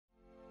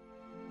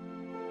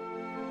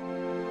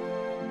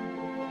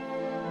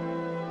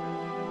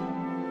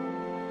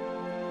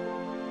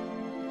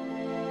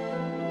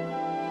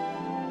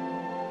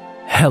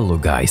Hello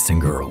guys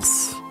and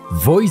girls,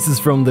 Voices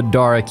from the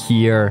Dark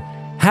here.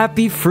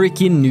 Happy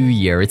freaking New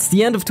Year. It's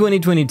the end of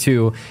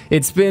 2022.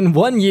 It's been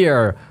 1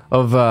 year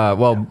of,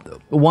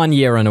 1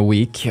 year and a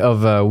week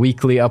of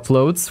weekly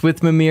uploads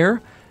with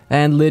Mimir.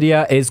 And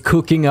Lydia is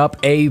cooking up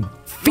a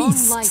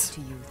feast. Long life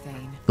to you,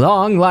 Thane.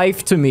 Long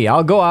life to me.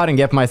 I'll go out and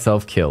get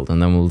myself killed,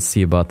 and then we'll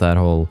see about that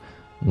whole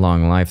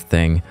long life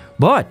thing.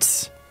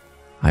 But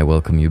I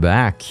welcome you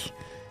back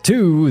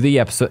to the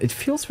episode. It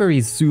feels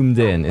very zoomed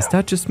in. Is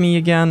that just me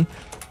again?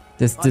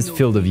 This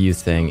field of view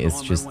thing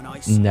is just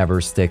never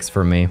sticks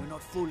for me.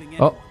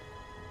 Oh.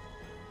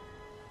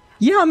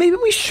 Yeah, maybe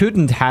we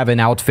shouldn't have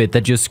an outfit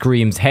that just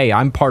screams, hey,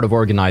 I'm part of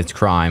organized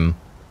crime.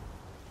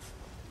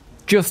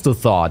 Just a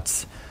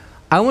thought.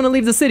 I want to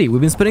leave the city. We've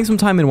been spending some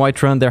time in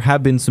Whiterun. There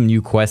have been some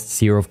new quests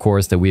here, of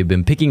course, that we've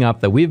been picking up,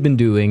 that we've been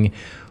doing.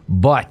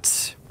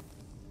 But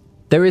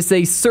there is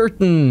a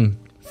certain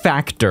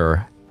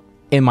factor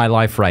in my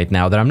life right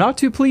now that I'm not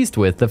too pleased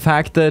with. The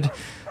fact that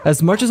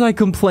as much as I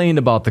complain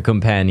about the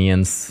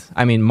companions,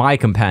 I mean my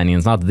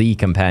companions, not the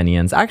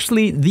companions,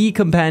 actually the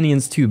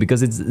companions too,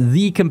 because it's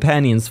the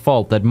companions'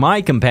 fault that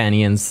my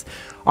companions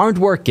aren't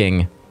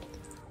working.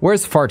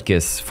 Where's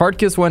Farkas?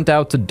 Farkas went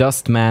out to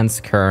Dustman's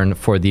Cairn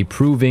for the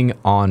Proving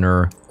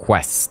Honor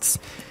quests,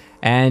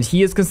 and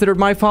he is considered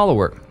my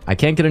follower. I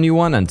can't get a new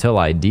one until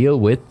I deal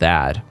with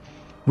that.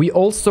 We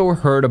also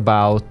heard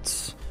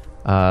about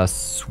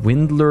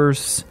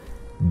Swindler's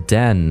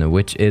Den,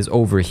 which is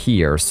over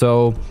here,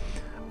 so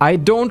I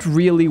don't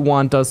really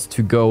want us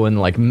to go and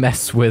like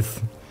mess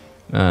with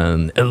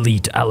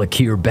elite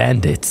Alakir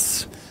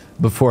bandits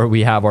before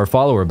we have our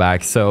follower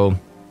back, so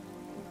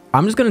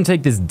I'm just gonna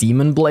take this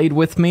demon blade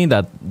with me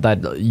that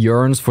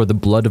yearns for the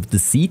blood of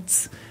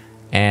deceit,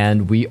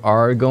 and we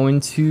are going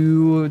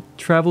to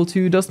travel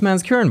to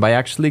Dustman's Cairn by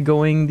actually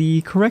going the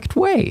correct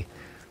way.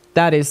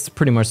 That is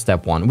pretty much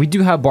step one. We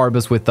do have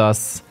Barbas with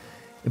us.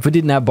 If we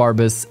didn't have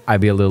Barbas, I'd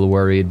be a little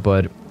worried,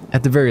 but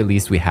at the very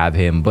least we have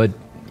him, but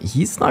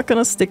he's not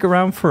gonna stick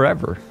around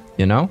forever,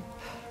 you know?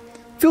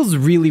 Feels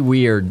really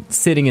weird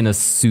sitting in a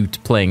suit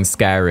playing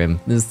Skyrim.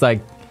 It's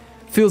like,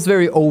 feels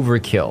very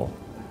overkill.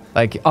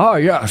 Like, ah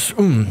yes,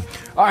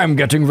 I'm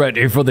getting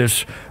ready for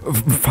this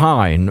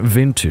fine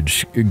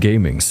vintage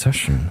gaming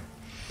session.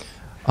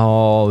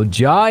 Oh,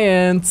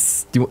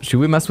 giants! Should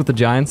we mess with the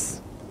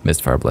giants?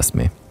 Mistfire, bless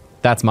me.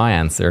 That's my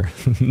answer.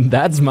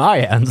 That's my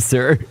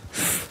answer.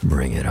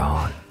 Bring it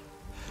on.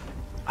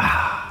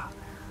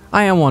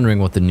 I am wondering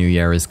what the new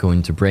year is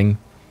going to bring.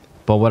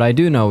 But what I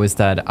do know is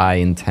that I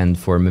intend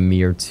for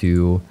Mimir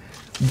to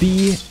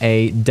be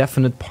a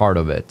definite part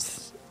of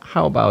it.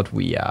 How about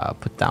we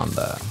put down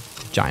the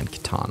giant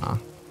katana?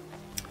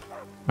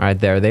 Alright,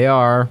 there they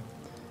are.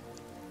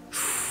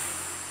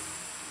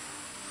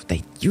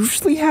 They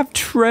usually have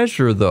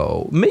treasure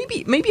though.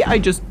 Maybe I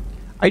just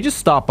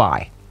stop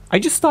by. I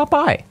just stop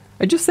by.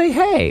 I just say,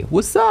 hey,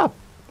 what's up?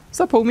 What's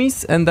up,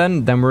 homies? And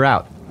then we're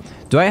out.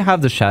 Do I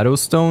have the Shadow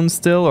Stone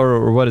still,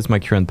 or what is my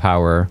current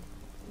power?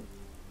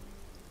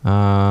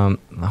 Hold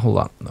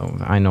on. Oh,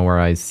 I know where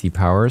I see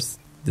powers.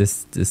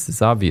 This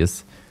is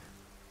obvious.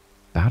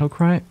 Battle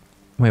cry?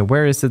 Wait,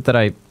 where is it that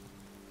I...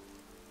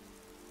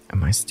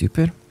 Am I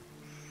stupid?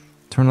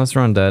 Turn lesser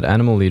undead,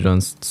 animal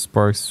legions,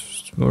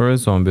 sparks, or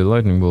zombie,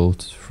 lightning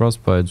bolt,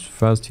 frostbite,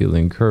 fast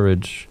healing,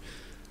 courage,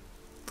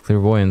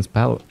 clairvoyance,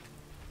 battle.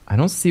 I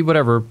don't see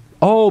whatever.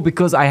 Oh,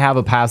 because I have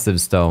a passive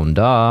stone,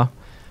 duh.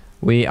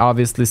 We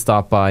obviously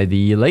stopped by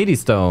the Lady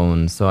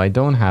Stone, so I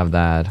don't have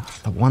that.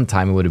 The one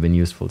time it would have been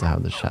useful to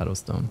have the Shadow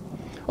Stone.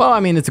 Well, I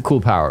mean, it's a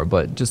cool power,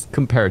 but just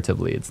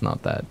comparatively, it's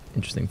not that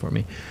interesting for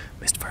me.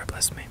 Mistfire,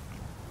 bless me.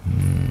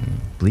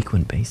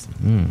 Bleakwind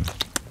Basin.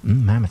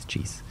 Mammoth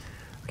cheese.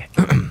 Okay.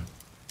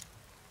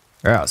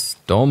 Yes,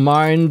 don't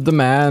mind the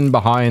man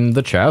behind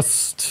the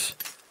chest.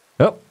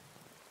 Oh,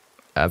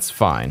 that's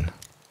fine.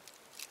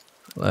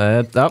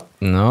 Let up.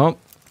 No.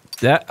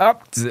 That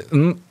up.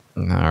 All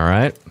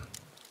right.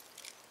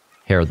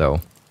 Here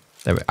though,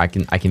 I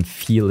can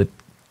feel it.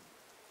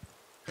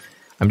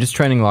 I'm just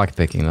training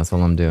lockpicking. That's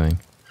all I'm doing.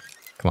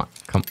 Come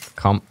on,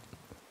 come.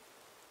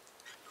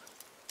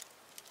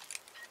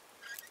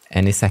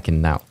 Any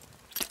second now.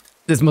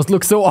 This must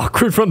look so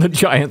awkward from the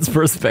giant's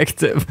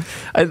perspective.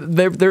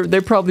 They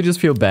probably just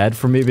feel bad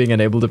for me being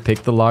unable to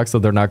pick the lock, so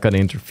they're not gonna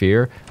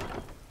interfere.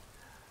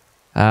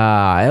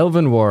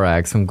 Elven War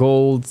Axe, some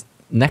gold,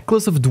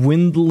 necklace of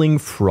dwindling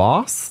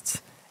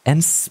frost,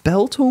 and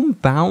Spelltome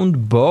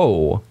bound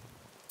bow.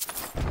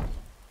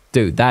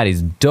 Dude, that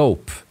is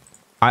dope.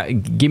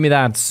 Give me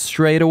that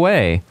straight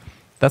away.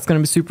 That's gonna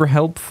be super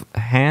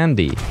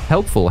handy,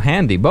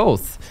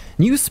 both.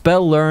 New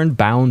spell learned,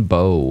 bound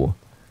bow.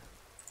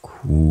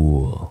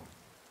 Cool.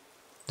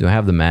 Do I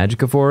have the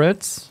magicka for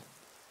it?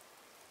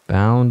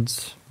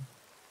 Bound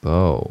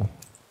bow.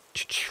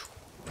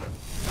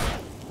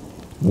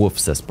 Woof,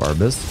 says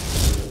Barbas.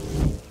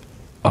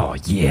 Oh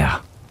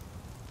yeah.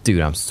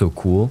 Dude, I'm so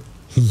cool.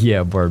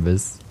 Yeah,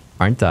 Barbas.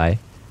 Aren't I?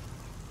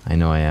 I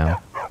know I am.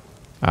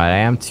 Alright, I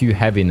am too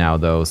heavy now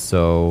though,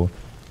 so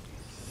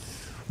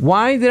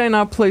Why did I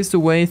not place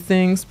away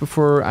things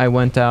before I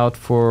went out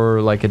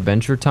for, like,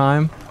 adventure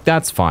time?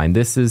 That's fine.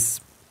 This is...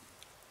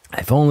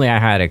 If only I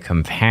had a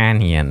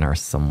companion or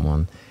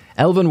someone.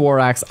 Elven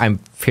War Axe, I'm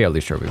fairly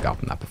sure we've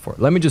gotten that before.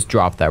 Let me just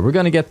drop that. We're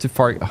gonna get to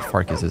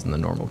Farkas isn't a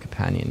normal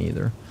companion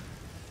either.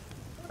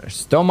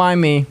 Just don't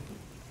mind me.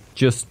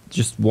 Just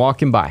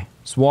walking by.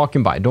 Just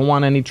walking by. Don't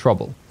want any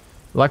trouble.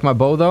 You like my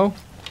bow, though?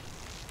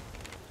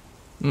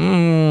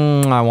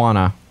 I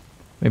wanna.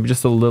 Maybe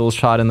just a little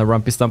shot in the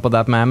rumpy stump of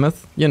that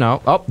mammoth. You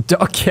know. Oh,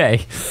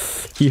 okay.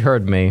 He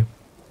heard me.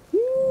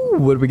 Ooh,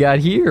 what do we got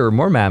here?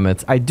 More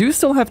mammoths. I do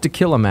still have to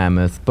kill a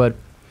mammoth, but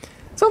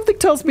something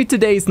tells me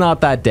today's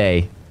not that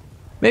day.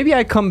 Maybe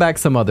I come back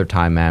some other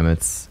time,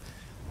 mammoths.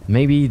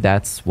 Maybe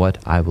that's what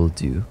I will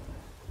do.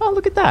 Oh,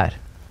 look at that.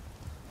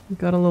 We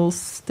got a little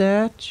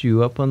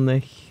statue up on the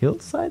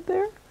hillside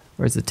there?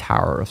 Or is it a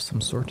tower of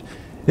some sort?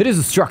 It is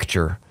a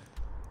structure.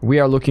 We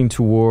are looking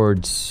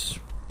towards...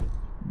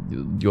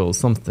 Well,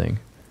 something.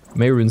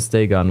 Meirun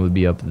Stegan would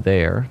be up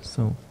there.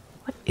 So,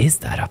 what is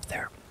that up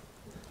there?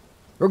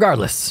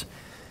 Regardless,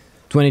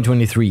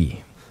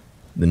 2023,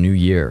 the new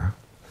year.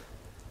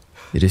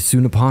 It is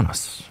soon upon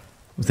us.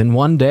 Within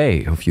one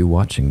day of you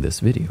watching this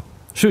video.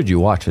 Should you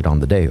watch it on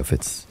the day of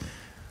its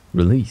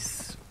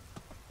release.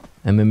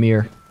 And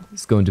Mimir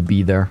is going to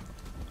be there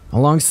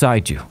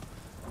alongside you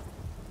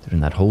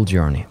during that whole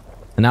journey.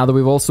 And now that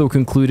we've also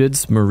concluded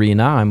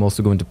Marina, I'm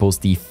also going to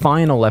post the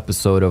final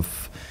episode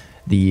of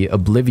the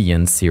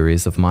Oblivion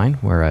series of mine,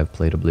 where I've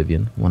played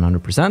Oblivion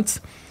 100%.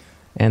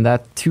 And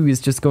that too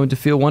is just going to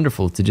feel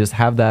wonderful to just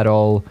have that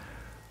all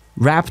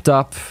wrapped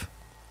up,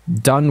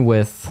 done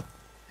with,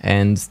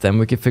 and then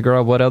we can figure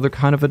out what other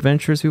kind of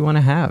adventures we want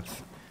to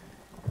have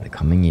in the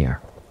coming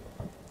year.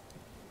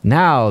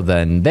 Now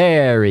then,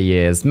 there he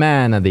is,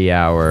 man of the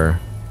hour.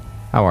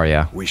 How are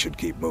ya? We should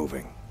keep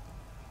moving.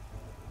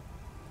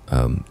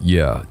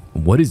 Yeah.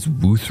 What is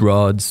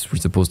Wuthrod's? We're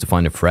supposed to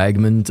find a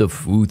fragment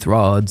of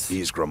Wuthrod's.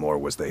 Ysgramor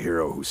was the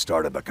hero who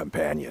started the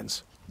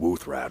Companions.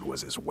 Wuthrad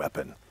was his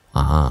weapon.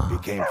 Uh-huh. He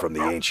came from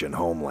the ancient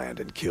homeland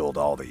and killed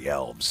all the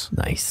elves.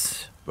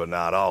 Nice. But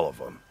not all of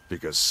them,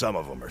 because some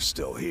of them are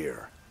still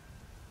here.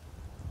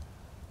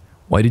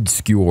 Why did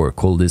Skjor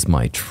call this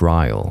my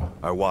trial?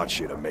 I want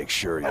you to make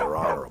sure you're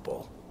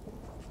honorable.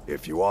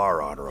 If you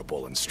are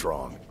honorable and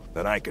strong,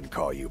 then I can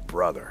call you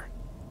brother.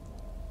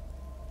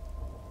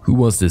 Who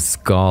was this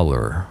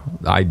scholar?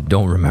 I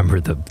don't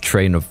remember the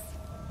train of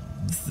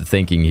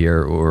thinking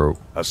here, or...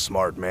 A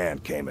smart man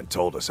came and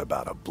told us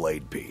about a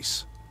blade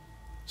piece.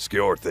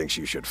 Skjor thinks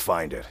you should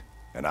find it,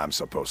 and I'm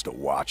supposed to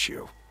watch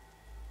you.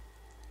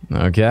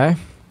 Okay.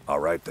 All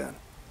right then.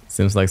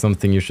 Seems like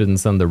something you shouldn't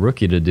send the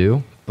rookie to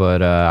do.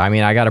 But, I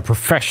mean, I got a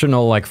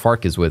professional like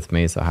Farkas with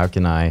me, so how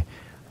can I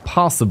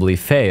possibly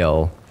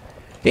fail?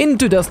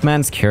 Into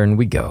Dustman's Cairn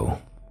we go.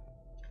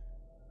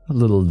 A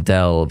little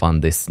delve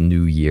on this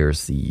New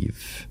Year's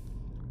Eve.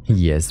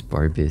 Yes,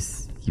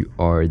 Barbis, you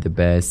are the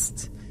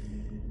best.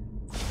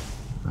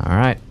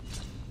 Alright.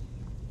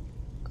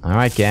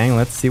 Alright, gang,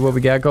 let's see what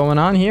we got going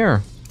on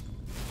here.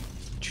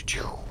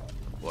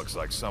 Looks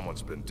like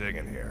someone's been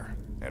digging here,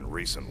 and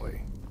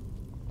recently.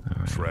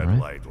 All Tread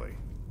lightly.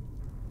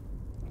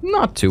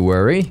 Not to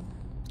worry.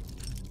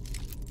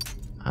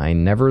 I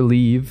never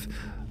leave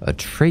a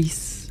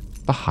trace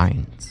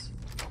behind.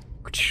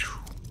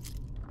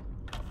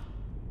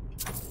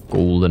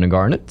 Gold and a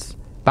garnet.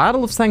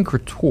 Battle of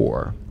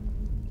Sancretor.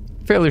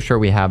 Fairly sure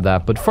we have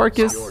that, but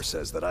Farkas... Skjor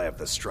says that I have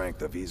the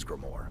strength of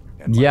Ysgramor.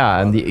 Yeah,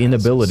 and the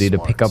inability to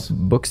pick up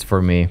books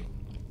for me.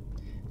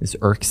 This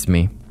irks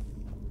me.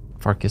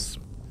 Farkas.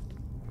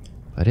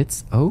 But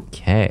it's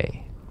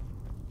okay.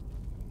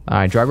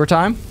 Alright, driver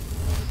time.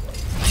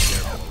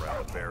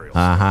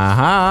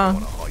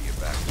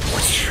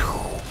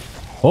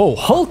 Oh,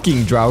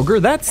 hulking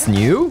Draugr, that's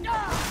new.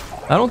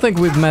 I don't think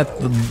we've met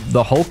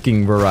the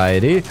hulking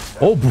variety.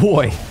 Oh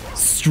boy,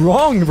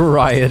 strong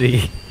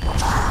variety.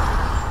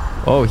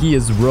 Oh, he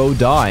is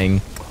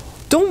row-dawing.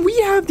 Don't we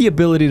have the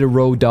ability to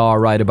row-daw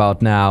right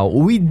about now?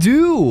 We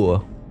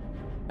do.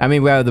 I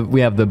mean,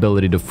 we have the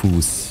ability to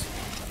foos.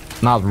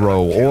 Not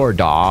row or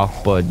daw,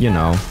 but you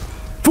know.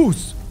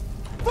 Foos!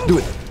 Do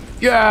it.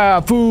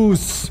 Yeah,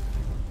 foos!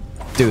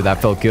 Dude, that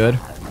felt good.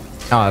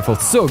 Oh, that felt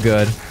so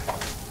good.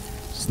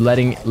 Just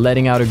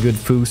letting out a good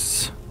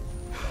foos.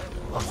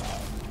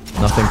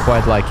 Nothing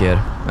quite like it.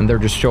 And they're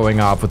just showing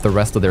off with the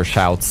rest of their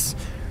shouts.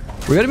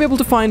 We're gonna be able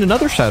to find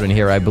another shout in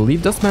here. I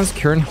believe Dustman's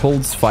Cairn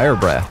holds fire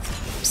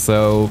breath.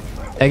 So,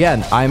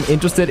 again, I'm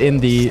interested in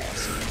the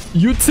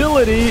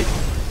utility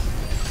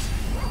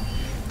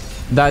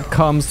that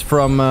comes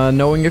from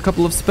knowing a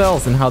couple of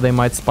spells and how they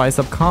might spice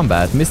up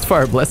combat.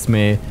 Mistfire, bless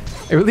me.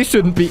 I really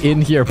shouldn't be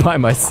in here by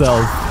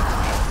myself.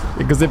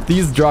 Because if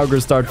these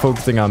Draugrs start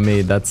focusing on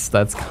me, that's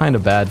kind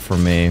of bad for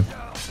me.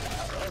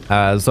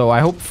 So I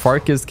hope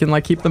Farkas can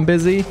like keep them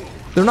busy.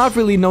 They're not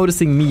really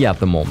noticing me at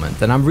the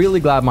moment. And I'm really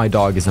glad my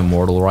dog is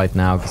immortal right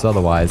now, because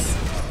otherwise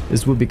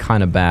this would be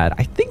kind of bad.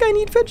 I think I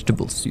need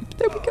vegetable soup.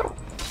 There we go.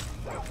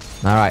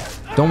 All right.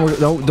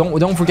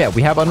 Don't forget.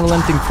 We have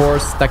Unrelenting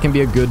Force. That can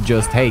be a good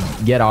just, hey,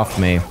 get off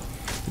me.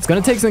 It's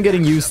gonna take some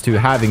getting used to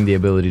having the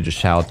ability to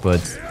shout,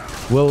 but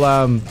we'll,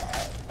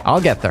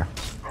 I'll get there.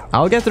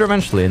 I'll get there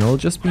eventually, and it'll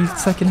just be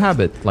second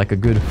habit, like a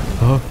good,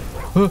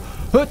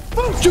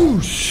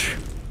 juice.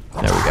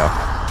 There we go.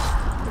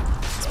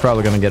 It's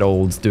probably gonna get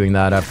old doing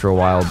that after a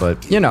while,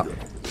 but, you know,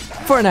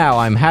 for now,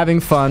 I'm having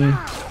fun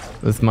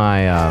with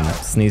my,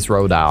 Sneeze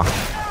Rodau.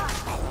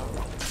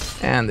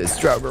 And this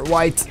Draugr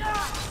White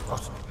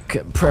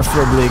could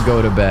preferably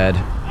go to bed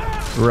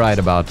right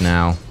about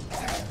now.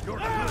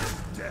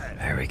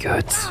 Very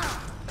good.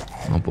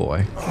 Oh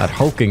boy. That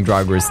hulking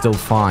Draugr is still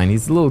fine.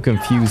 He's a little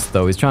confused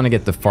though. He's trying to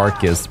get the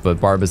Farkas, but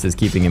Barbas is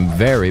keeping him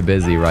very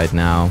busy right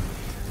now.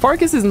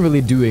 Farkas isn't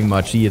really doing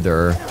much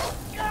either.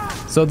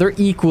 So they're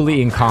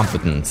equally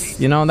incompetent.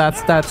 You know,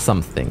 that's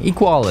something.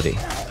 Equality.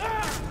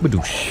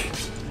 Badoosh.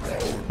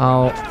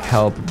 I'll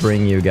help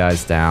bring you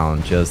guys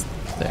down. Just,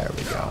 there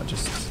we go.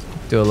 Just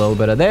do a little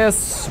bit of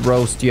this.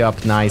 Roast you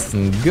up nice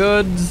and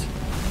good.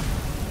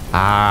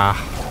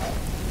 Ah.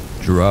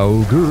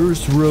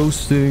 Draugr's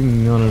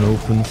roasting on an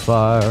open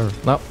fire.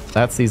 No,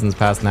 that season's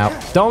past now.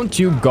 Don't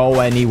you go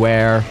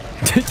anywhere.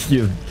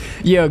 you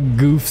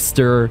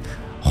goofster.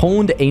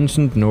 Honed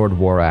Ancient Nord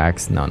War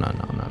Axe. No.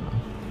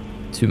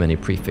 Too many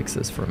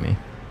prefixes for me.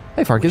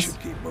 Hey, Farkas.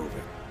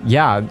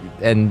 Yeah,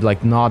 and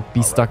like not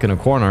be stuck in a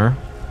corner.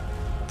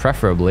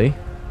 Preferably.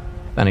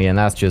 Then again,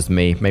 that's just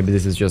me. Maybe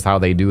this is just how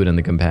they do it in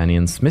the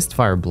companions.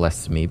 Mistfire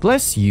bless me.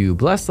 Bless you.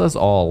 Bless us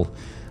all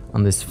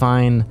on this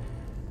fine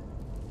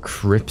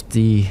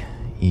crypty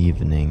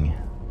evening.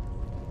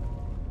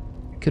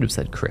 I could have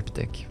said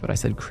cryptic, but I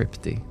said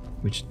crypty,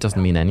 which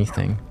doesn't mean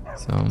anything.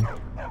 So,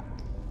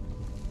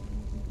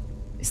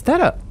 is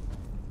that a...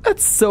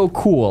 That's so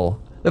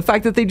cool. The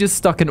fact that they just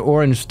stuck an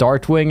orange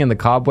Dartwing in the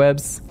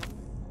cobwebs.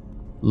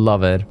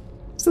 Love it.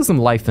 Still some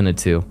life in it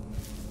too.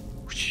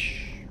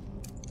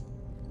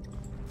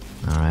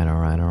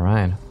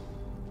 Alright.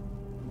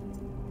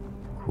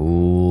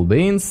 Cool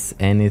beans.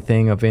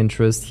 Anything of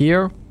interest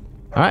here?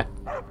 Alright.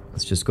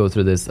 Let's just go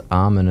through this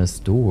ominous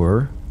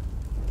door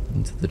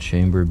into the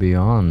chamber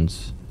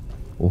beyond.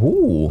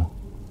 Ooh.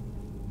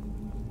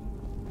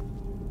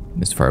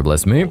 Mistfire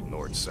bless me.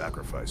 Nord's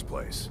sacrifice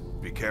place.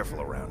 Be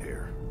careful around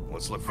here.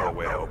 Let's look for a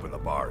way to open the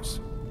bars.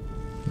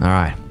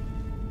 Alright.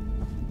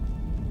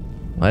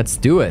 Let's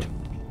do it.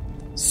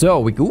 So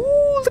we ooh,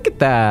 look at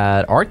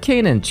that.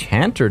 Arcane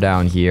Enchanter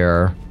down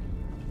here.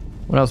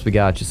 What else we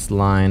got just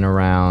lying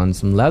around?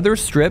 Some leather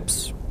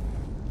strips.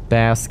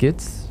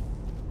 Baskets.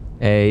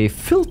 A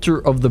filter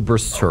of the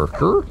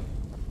Berserker.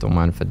 Don't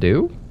mind if I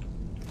do.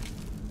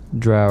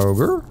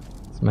 Draugr.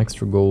 Some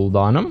extra gold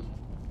on him.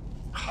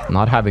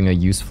 Not having a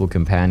useful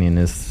companion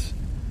is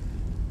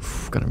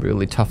gonna be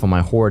really tough on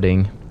my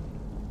hoarding.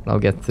 But I'll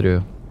get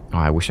through. Oh,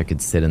 I wish I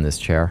could sit in this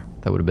chair.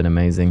 That would have been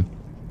amazing.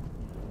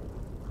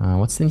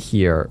 What's in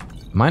here?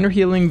 Minor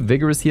healing,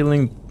 vigorous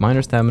healing,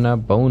 minor stamina,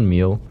 bone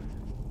meal.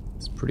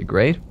 It's pretty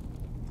great.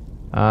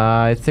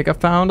 I think I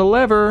found a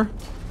lever.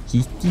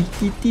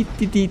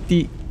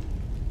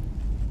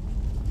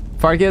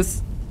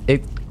 Farkas,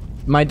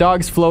 my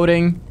dog's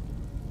floating.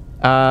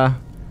 I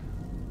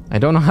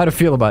don't know how to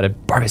feel about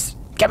it. Barbas,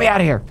 get me out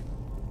of here.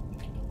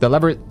 The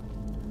lever...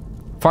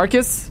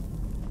 Farkas?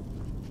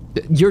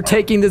 You're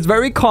taking this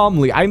very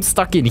calmly. I'm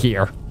stuck in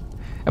here.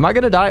 Am I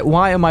gonna die?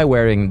 Why am I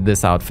wearing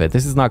this outfit?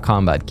 This is not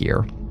combat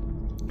gear.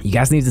 You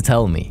guys need to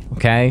tell me,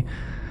 okay?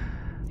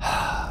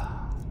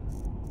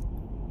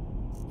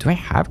 Do I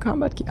have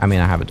combat gear? I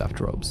mean, I have adept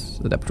robes.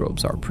 Adept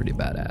robes are pretty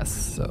badass,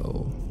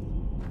 so...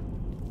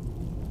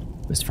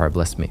 Mistfire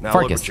bless me. Now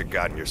Farkas. look what you've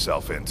gotten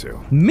yourself into.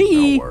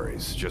 Me? No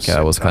worries. Just okay,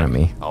 that was kind of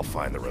me. I'll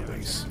find the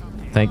release.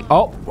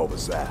 Oh. What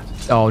was that?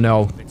 Oh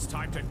no. It's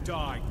time to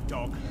die,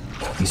 dog.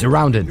 He's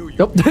surrounded.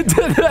 Nope.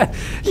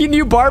 He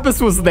knew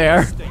Barbas was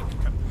there.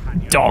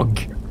 Dog.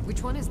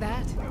 Which one is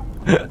that?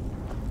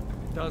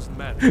 Doesn't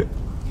matter.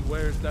 He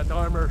wears that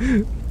armor,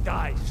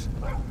 dies.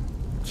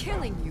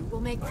 Killing you will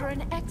make for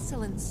an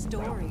excellent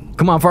story.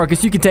 Come on,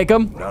 Farkas, you can take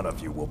him. None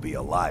of you will be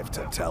alive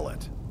to tell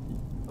it.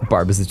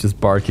 Barbas is just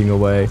barking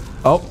away.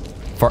 Oh,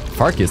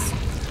 Farkas.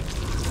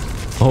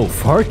 Oh,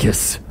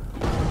 Farkas.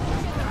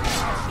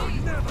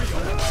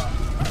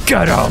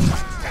 Get him.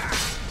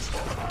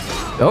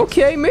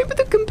 Okay, maybe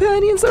the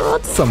companions are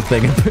on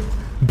something.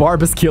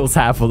 Barbas kills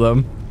half of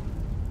them.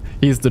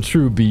 He's the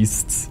true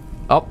beast.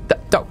 Oh,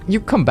 you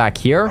come back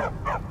here.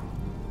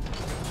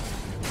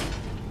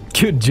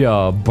 Good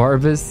job,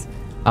 Barbas.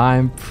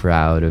 I'm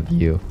proud of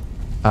you.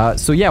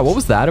 So yeah, what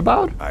was that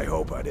about? I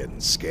hope I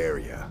didn't scare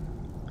you.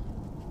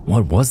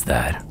 What was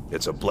that?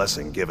 It's a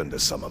blessing given to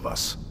some of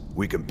us.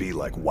 We can be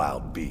like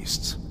wild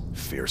beasts.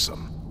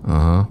 Fearsome.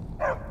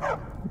 Uh-huh.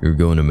 You're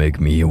going to make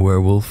me a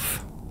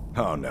werewolf?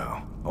 Oh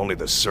no. Only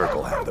the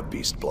Circle have the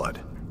beast blood.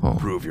 Oh.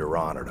 Prove your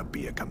honor to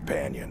be a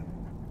companion.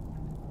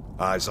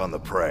 Eyes on the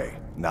prey,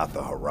 not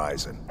the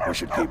horizon. We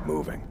should keep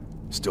moving.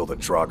 Still the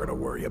Draugr to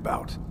worry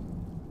about.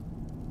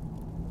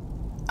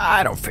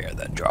 I don't fear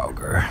that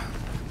Draugr.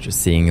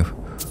 Just seeing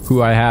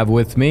who I have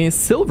with me.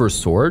 Silver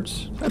sword.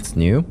 That's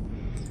new.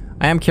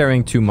 I am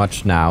carrying too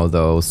much now,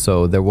 though,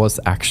 so there was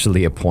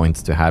actually a point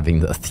to having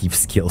the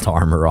Thieves Guild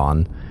armor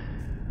on.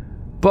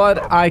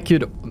 But I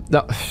could...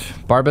 No.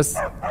 Barbas,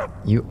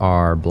 you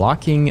are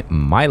blocking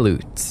my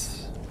loot.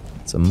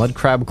 It's a mud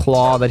crab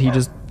claw that he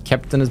just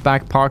kept in his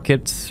back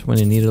pocket when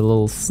he needed a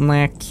little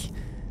snack.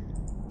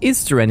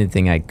 Is there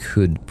anything I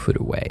could put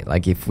away?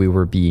 Like if we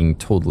were being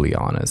totally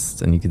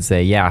honest, and you could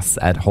say yes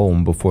at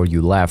home before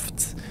you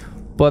left.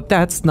 But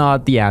that's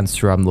not the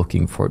answer I'm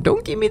looking for.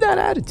 Don't give me that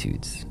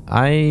attitude.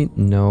 I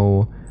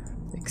know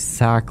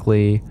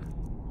exactly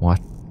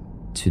what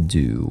to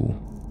do.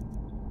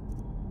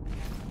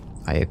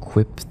 I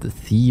equip the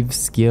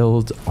Thieves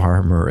Guild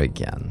armor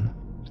again.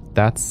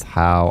 That's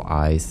how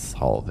I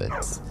solve it.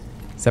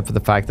 Except for the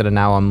fact that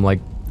now I'm like,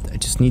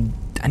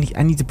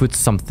 I need to put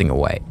something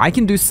away. I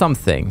can do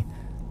something.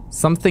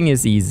 Something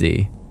is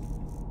easy.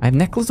 I have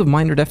Necklace of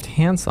Minor Deft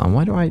Hands on.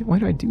 Why do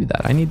I do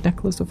that? I need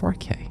Necklace of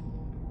Arcade.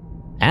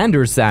 And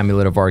there's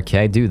Amulet of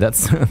Arcade. Dude,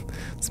 that's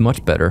it's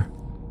much better.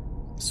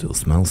 Still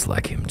smells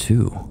like him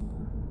too.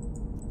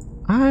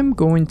 I'm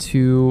going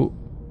to...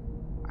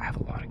 I have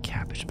a lot of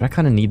cabbage, but I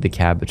kind of need the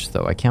cabbage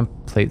though. I can't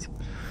play...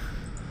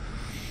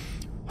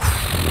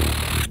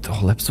 The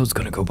whole episode's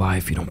gonna go by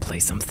if you don't play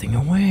something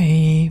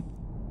away.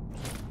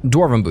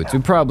 Dwarven boots. We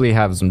probably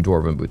have some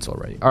dwarven boots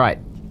already. All right,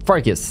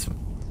 Farkas.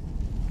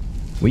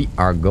 We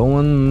are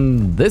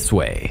going this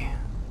way.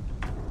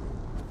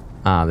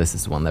 This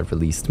is the one that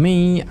released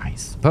me, I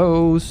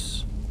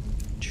suppose.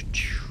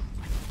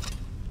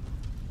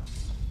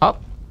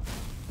 Up.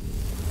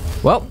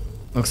 Well,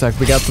 looks like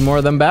we got some more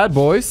of them bad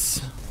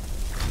boys.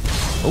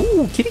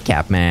 Ooh, kitty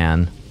cat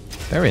man.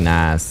 Very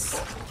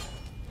nice.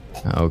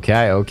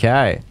 Okay,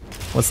 okay.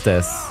 What's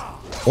this?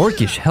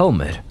 Orcish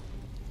helmet.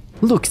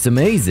 Looks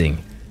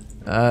amazing.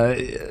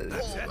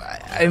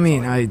 I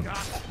mean,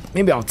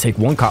 maybe I'll take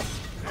one cup.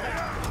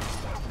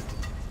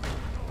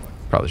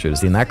 Probably should have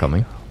seen that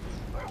coming.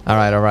 All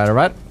right, all right, all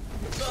right.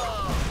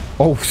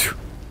 Oh,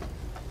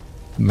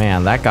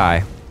 man, that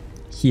guy,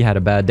 he had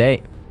a bad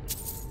day.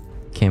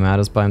 Came at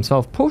us by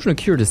himself. Potion of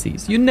Cure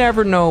Disease. You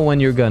never know when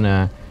you're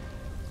gonna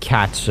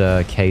catch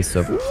a case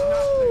of...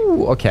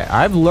 Ooh, okay,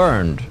 I've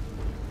learned.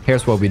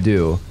 Here's what we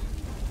do.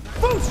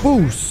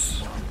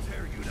 Boost.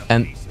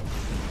 And...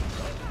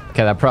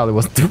 Okay, that probably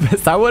wasn't the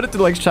best. I wanted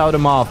to like shout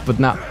him off, but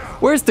now...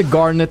 Where's the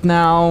garnet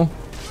now?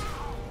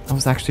 That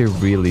was actually a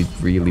really,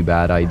 really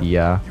bad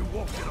idea.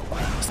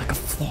 It was like a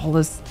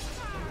flawless...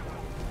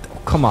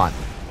 Oh, come on.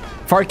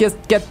 Farkas,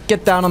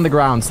 get down on the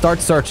ground. Start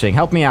searching.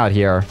 Help me out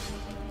here.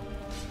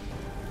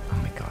 Oh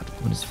my god.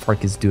 What is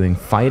Farkas doing?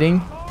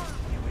 Fighting?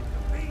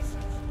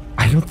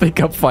 I don't think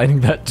I'm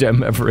fighting that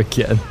gem ever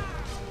again.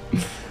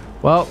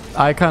 Well,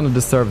 I kind of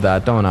deserve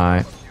that, don't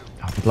I?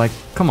 Oh, but like,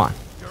 come on.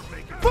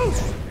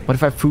 What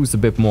if I foos a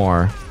bit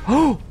more?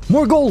 Oh,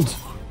 more gold!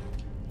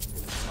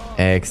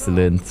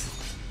 Excellent.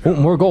 Oh,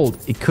 more gold.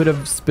 It could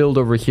have spilled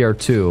over here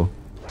too.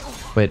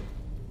 Wait,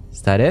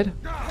 is that it?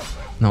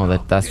 No,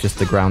 that's just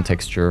the ground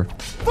texture.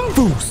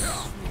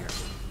 Foos!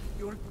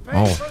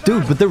 Oh,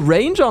 dude, but the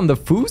range on the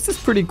foos is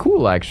pretty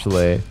cool,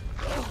 actually.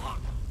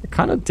 I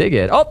kind of dig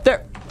it. Oh,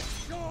 there!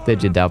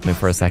 Did you doubt me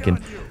for a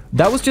second?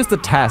 That was just a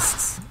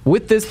test.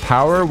 With this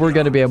power, we're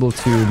going to be able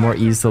to more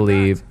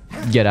easily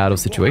get out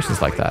of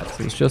situations like that.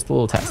 So it's just a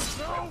little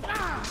test.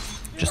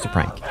 Just a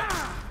prank.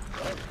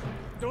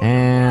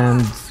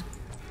 And...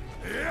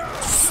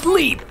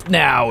 sleep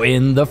now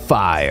in the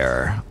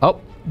fire.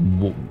 Oh.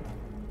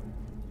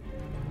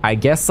 I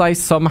guess I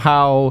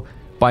somehow,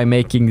 by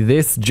making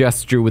this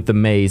gesture with the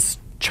mace,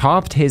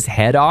 chopped his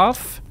head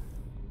off.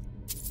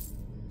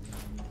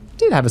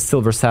 Did have a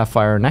silver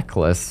sapphire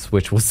necklace,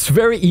 which was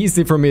very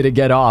easy for me to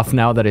get off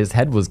now that his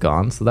head was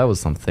gone, so that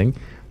was something.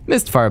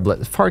 Mistfire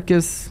blitz.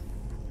 Farkas,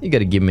 you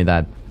gotta give me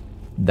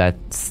that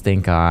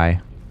stink eye.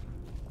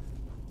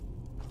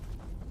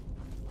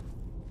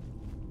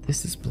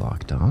 This is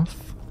blocked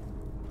off.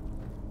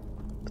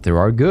 But there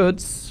are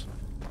goods.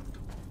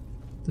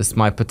 This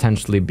might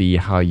potentially be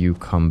how you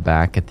come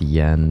back at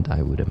the end,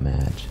 I would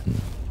imagine.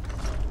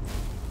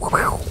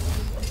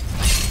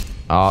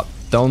 Oh,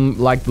 don't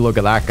like the look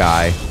of that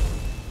guy.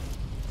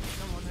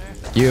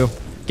 You,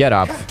 get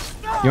up.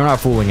 You're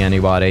not fooling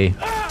anybody.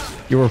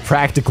 You were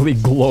practically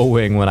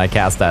glowing when I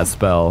cast that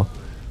spell.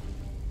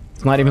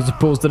 It's not even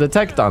supposed to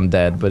detect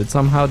undead, but it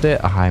somehow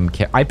did.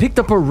 I picked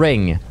up a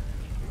ring.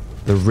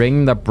 The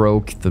ring that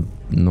broke the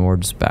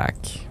Nord's back.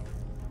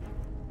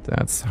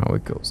 That's how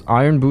it goes.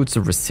 Iron boots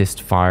that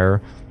resist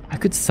fire. I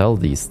could sell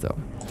these though.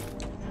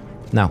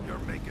 No.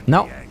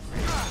 No.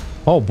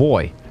 Oh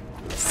boy.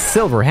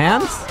 Silver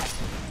hands?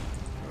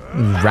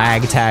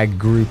 Ragtag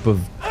group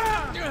of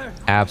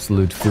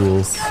absolute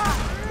fools.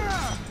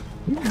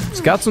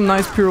 It's got some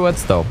nice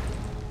pirouettes though.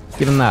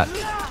 Give him that.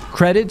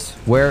 Credit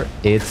where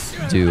it's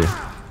due.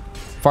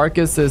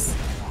 Farkas is...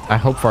 I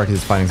hope Farkas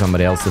is finding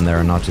somebody else in there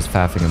and not just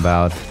faffing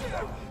about.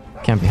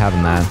 Can't be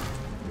having that.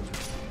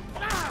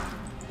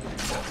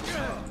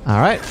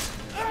 Alright.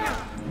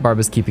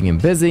 Barba's keeping him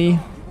busy.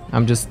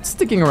 I'm just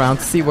sticking around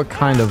to see what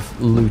kind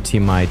of loot he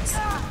might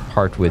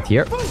part with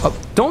here. Oh,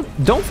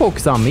 don't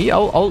focus on me.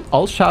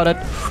 I'll shout at.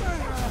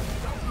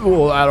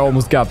 Oh, that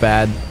almost got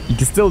bad. He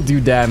can still do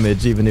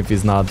damage even if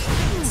he's not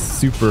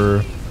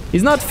super.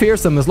 He's not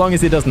fearsome as long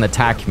as he doesn't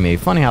attack me.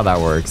 Funny how that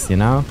works, you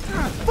know?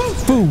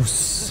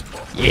 Foos.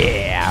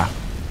 Yeah.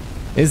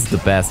 This is the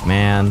best,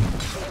 man.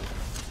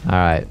 All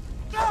right.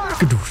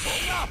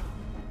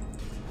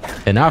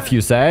 Enough,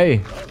 you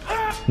say?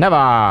 Never.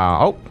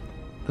 Oh,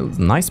 those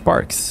nice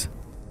sparks.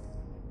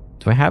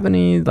 Do I have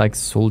any like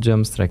soul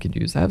gems that I could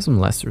use? I have some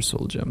lesser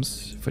soul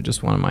gems. If I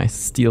just wanted my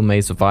steel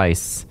mace of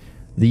ice,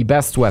 the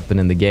best weapon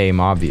in the game,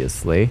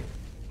 obviously.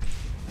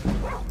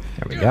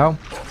 There we go.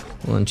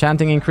 Well,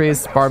 enchanting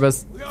increase.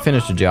 Barbas,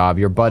 finish the job.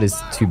 Your butt is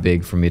too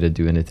big for me to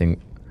do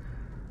anything.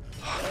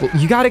 Well,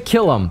 you gotta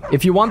kill him.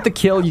 If you want the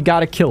kill, you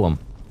gotta kill him.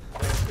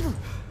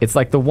 It's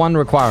like the one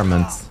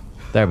requirement.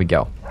 There we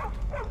go.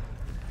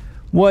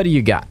 What do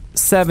you got?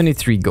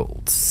 73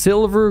 gold.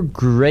 Silver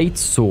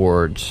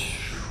greatsword.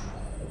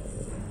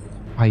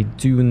 I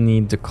do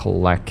need to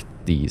collect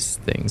these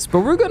things, but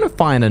we're gonna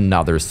find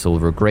another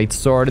silver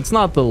greatsword. It's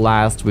not the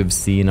last we've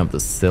seen of the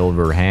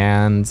silver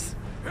hand.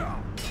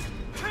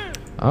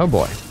 Oh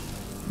boy.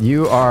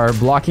 You are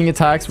blocking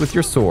attacks with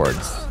your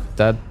swords.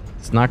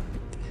 That's not...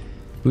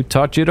 Who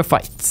taught you to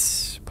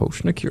fight?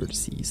 Potion of Cure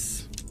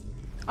Disease.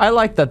 I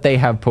like that they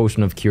have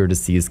Potion of Cure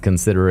Disease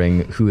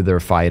considering who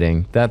they're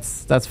fighting.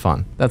 That's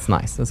fun. That's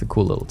nice. That's a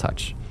cool little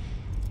touch.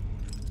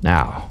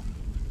 Now.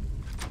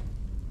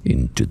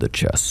 Into the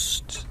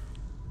chest.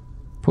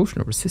 Potion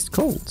of Resist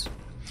Cold.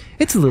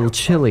 It's a little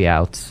chilly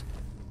out.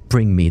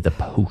 Bring me the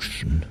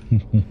potion.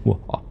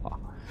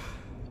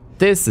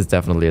 This is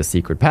definitely a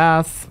secret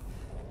path.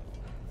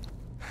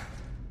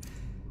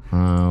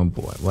 Oh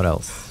boy, what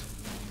else?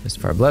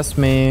 Mistfire bless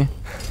me.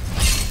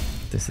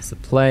 This is a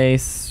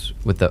place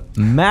with the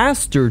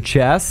master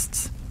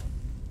chest.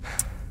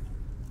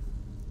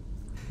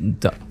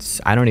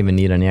 I don't even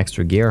need any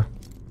extra gear.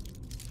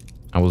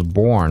 I was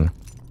born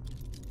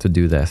to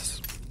do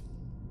this.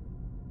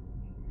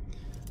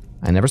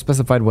 I never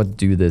specified what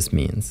do this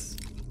means.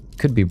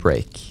 Could be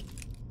break.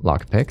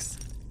 Lockpicks.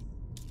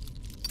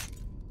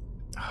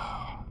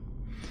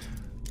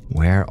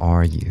 Where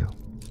are you?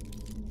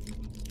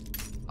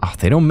 Oh,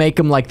 they don't make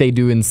them like they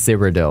do in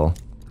Cyrodiil.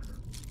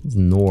 These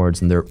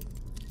Nords and their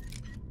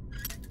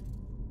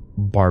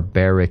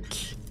barbaric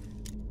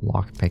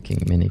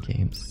lockpicking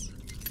minigames.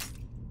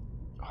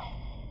 Oh.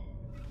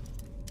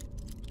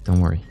 Don't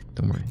worry,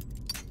 don't worry.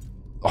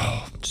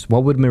 Oh, just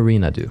what would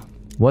Marina do?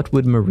 What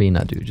would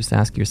Marina do? Just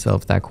ask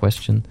yourself that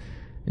question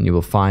and you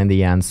will find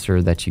the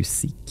answer that you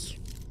seek.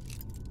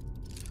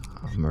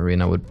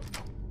 Marina would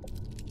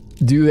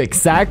do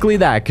exactly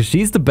that because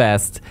she's the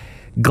best.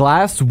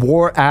 Glass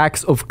War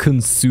Axe of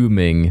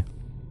Consuming.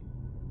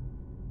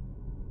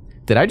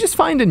 Did I just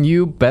find a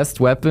new best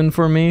weapon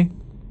for me?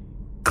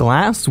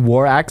 Glass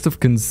War Axe of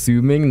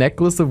Consuming,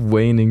 Necklace of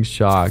Waning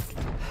Shock.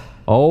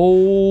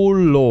 Oh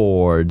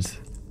lord.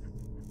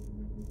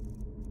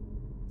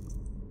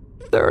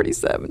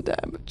 37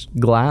 damage.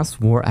 Glass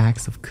War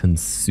Axe of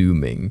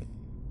Consuming.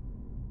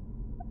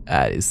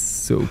 That is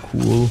so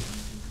cool.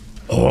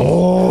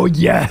 Oh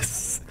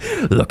yes!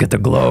 Look at the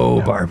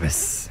glow,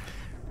 Barbas.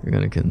 We're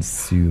gonna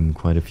consume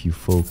quite a few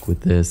folk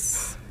with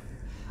this.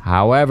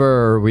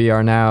 However, we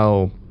are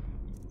now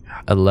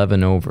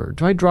 11 over.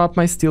 Do I drop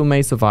my steel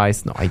mace of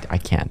ice? No, I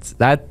can't.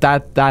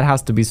 That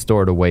has to be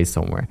stored away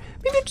somewhere.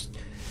 Maybe just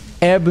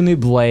ebony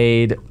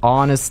blade.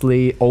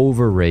 Honestly,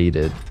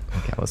 overrated.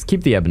 Okay, let's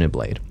keep the ebony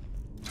blade.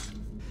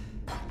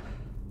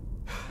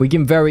 We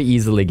can very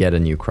easily get a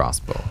new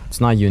crossbow. It's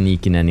not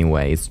unique in any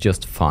way. It's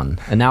just fun.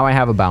 And now I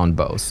have a bound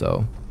bow,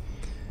 so...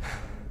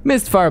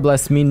 Mistfire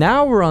bless me.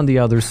 Now we're on the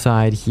other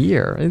side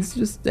here. It's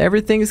just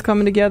everything is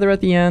coming together at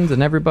the end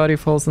and everybody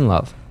falls in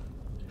love.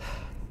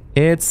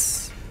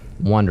 It's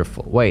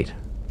wonderful. Wait,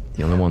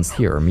 the only ones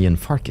here are me and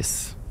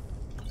Farkas.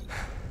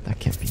 That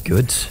can't be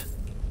good.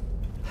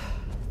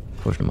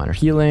 Potion of minor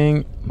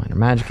healing, minor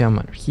magicka,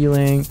 minor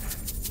healing,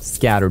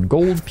 scattered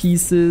gold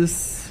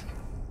pieces.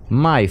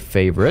 My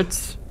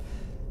favorite.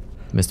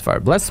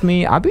 Mistfire bless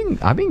me. I've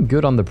been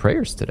good on the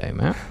prayers today,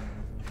 man.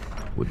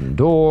 Wooden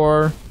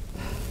door.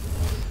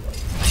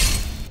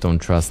 Don't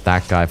trust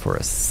that guy for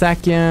a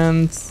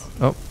second.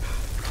 Oh.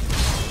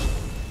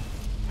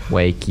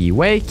 Wakey,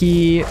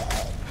 wakey.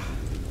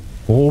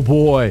 Oh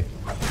boy.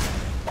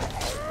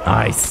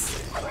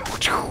 Nice.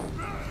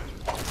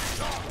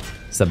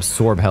 This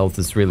absorb health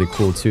is really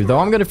cool too. Though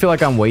I'm gonna feel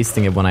like I'm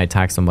wasting it when I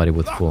attack somebody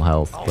with full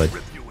health. But,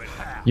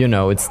 you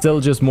know, it's still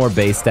just more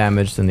base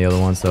damage than the other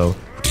one, so...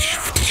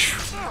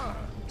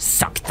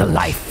 Suck the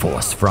life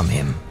force from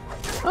him.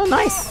 Oh,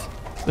 nice.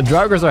 The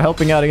Draugrs are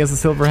helping out against the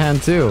Silver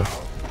Hand too.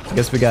 I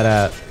guess we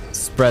gotta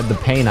spread the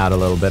pain out a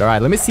little bit. All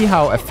right, let me see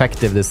how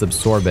effective this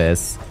absorb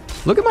is.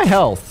 Look at my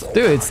health.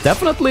 Dude, it's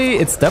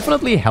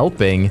definitely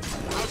helping.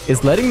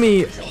 It's letting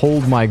me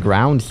hold my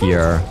ground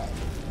here.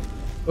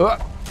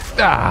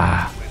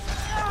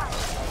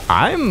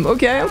 I'm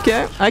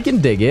okay. I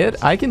can dig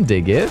it.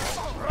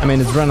 I mean,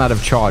 it's run out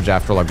of charge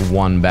after like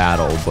one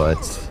battle,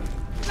 but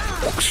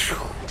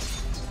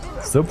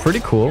still pretty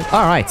cool.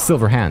 All right,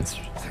 silver hands.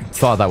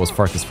 Thought that was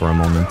Farkas for a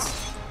moment.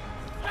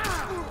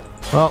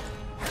 Well,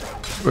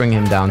 bring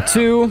him down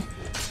too.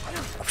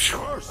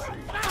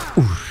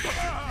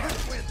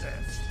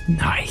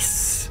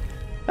 Nice.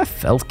 That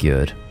felt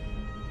good.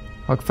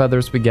 Hog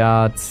feathers we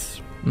got.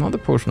 Another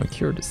potion of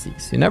cure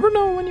disease. You never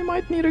know when you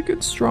might need a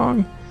good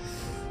strong.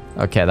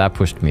 Okay, that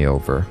pushed me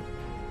over.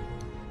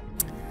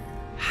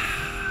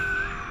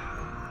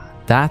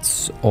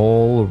 That's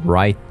all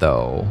right,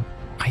 though.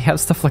 I have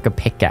stuff like a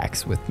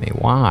pickaxe with me.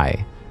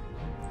 Why?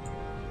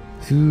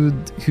 Who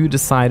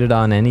decided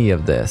on any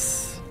of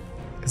this?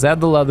 Because I have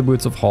the leather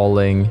boots of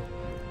hauling.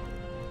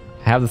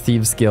 I have the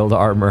Thieves Guild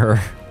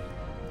armor.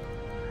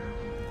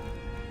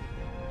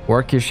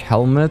 Orcish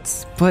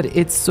helmets. But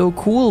it's so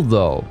cool,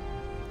 though.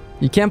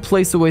 You can't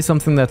place away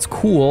something that's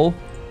cool.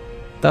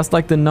 That's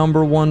like the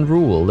 #1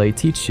 rule they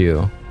teach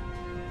you.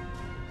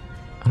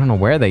 I don't know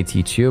where they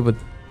teach you, but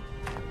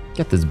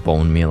get this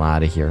bone meal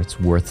out of here. It's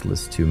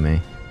worthless to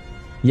me.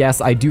 Yes,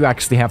 I do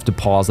actually have to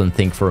pause and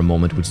think for a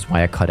moment, which is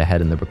why I cut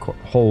ahead in the record.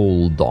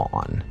 Hold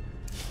on.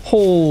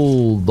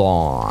 Hold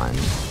on.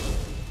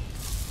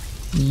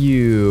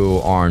 You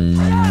are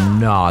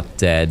not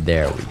dead.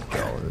 There we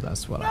go.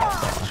 That's what I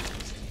thought.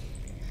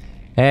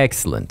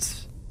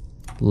 Excellent.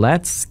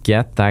 Let's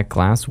get that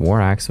glass war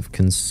axe of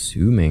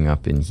consuming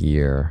up in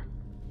here.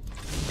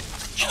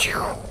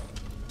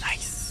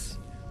 Nice.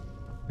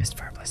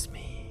 Mistfire, bless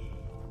me.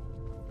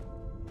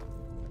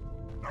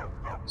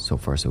 So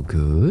far, so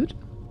good.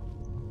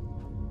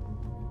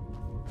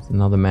 There's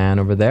another man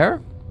over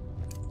there.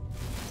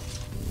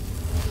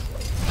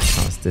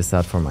 Toss this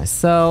out for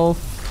myself.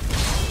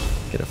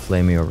 Get a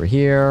flamey over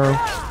here.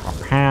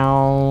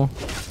 How?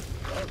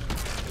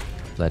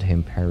 Let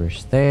him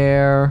perish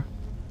there.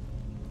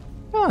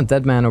 Oh,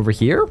 dead man over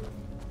here.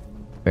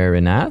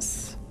 Very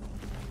nice.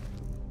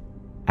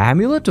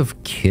 Amulet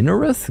of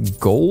Kinnereth,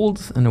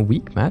 gold, and a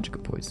weak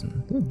magic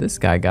poison. Dude, this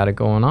guy got it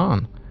going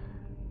on.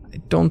 I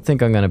don't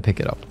think I'm gonna pick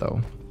it up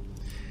though,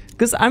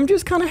 because I'm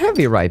just kind of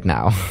heavy right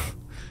now.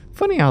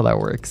 Funny how that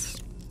works.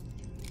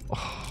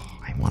 Oh,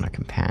 I want a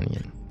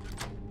companion.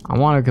 I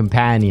want a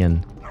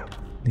companion.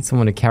 I need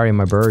someone to carry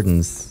my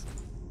burdens.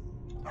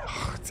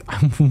 Oh,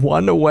 I'm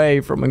one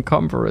away from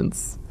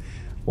encumbrance.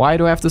 Why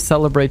do I have to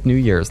celebrate New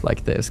Year's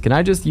like this? Can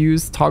I just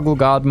use toggle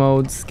god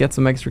modes, get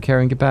some extra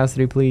carrying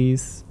capacity,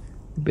 please?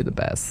 It'd be the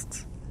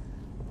best.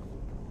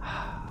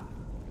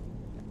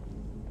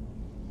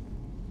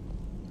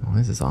 Oh,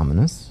 this is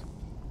ominous.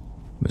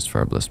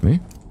 Mistfire, bless me.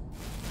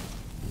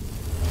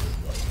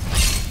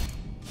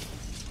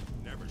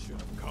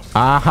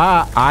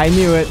 Aha! I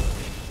knew it.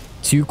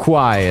 Too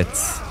quiet.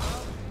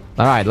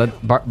 All right,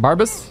 let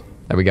Barbas.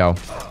 There we go.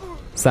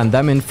 Send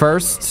them in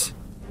first.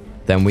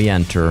 Then we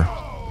enter.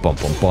 Bum,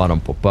 bum, bum,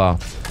 bum, bum.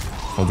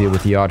 I'll deal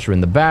with the archer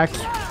in the back.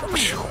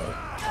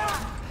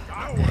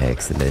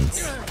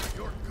 Excellent.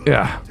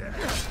 Yeah.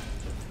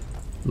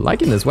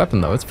 Liking this weapon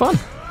though, it's fun.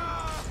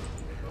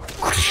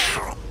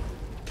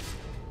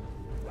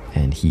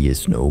 And he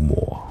is no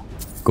more.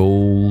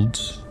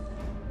 Gold.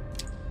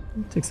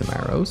 Take some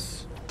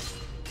arrows.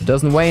 It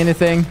doesn't weigh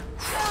anything.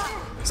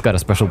 It's got a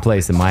special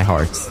place in my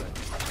heart.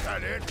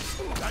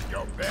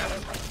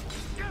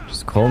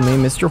 Just call me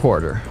Mr.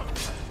 Hoarder.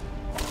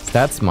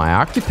 That's my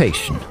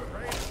occupation.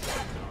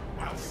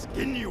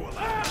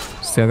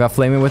 Still got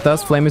Flamey with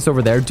us. Flamey's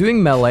over there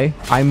doing melee.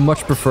 I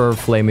much prefer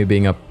Flamey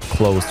being up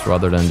close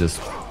rather than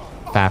just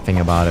faffing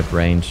about at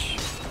range.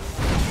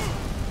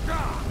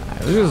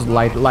 Let's just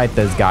light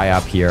this guy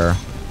up here.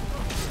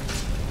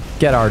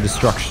 Get our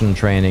destruction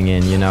training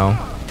in, you know.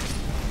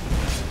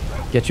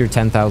 Get your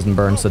 10,000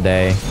 burns a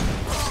day.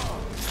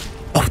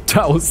 Oh,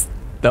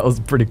 that was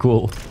pretty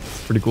cool.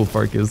 Pretty cool,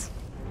 Farkas.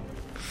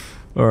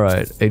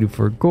 Alright,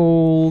 84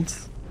 gold.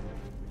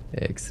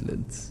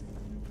 Excellent.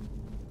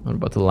 What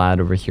about the lad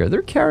over here?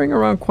 They're carrying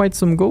around quite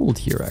some gold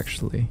here,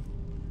 actually.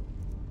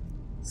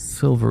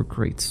 Silver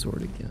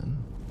greatsword again.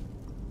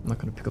 I'm not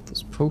gonna pick up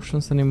those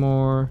potions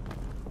anymore.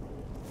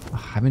 I'm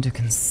having to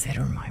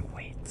consider my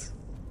weight.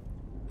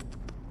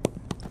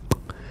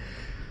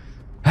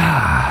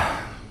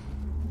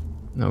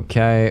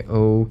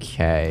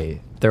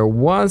 Okay. There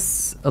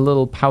was a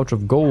little pouch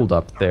of gold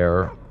up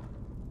there.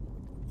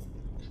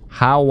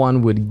 How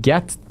one would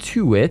get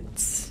to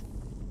it,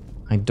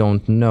 I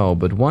don't know,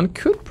 but one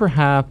could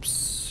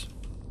perhaps...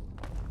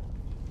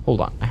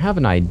 Hold on, I have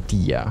an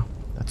idea.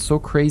 That's so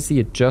crazy,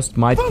 it just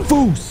might...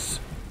 Foos!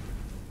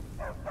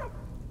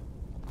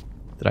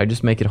 Did I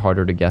just make it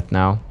harder to get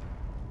now?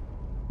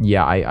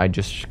 Yeah, I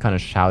just kind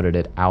of shouted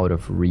it out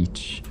of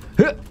reach.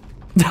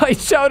 I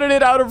shouted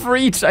it out of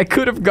reach! I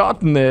could have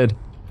gotten it!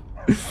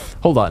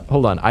 Hold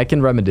on, I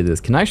can remedy this.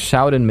 Can I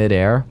shout in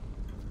midair?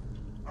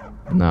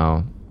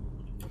 No.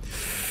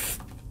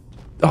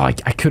 Oh, I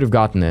could have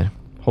gotten it.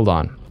 Hold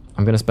on.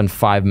 I'm gonna spend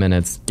 5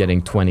 minutes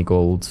getting 20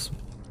 golds.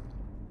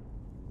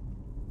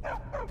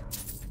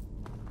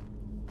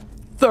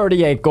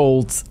 38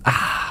 golds.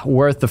 Ah,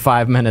 worth the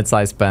 5 minutes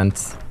I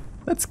spent.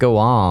 Let's go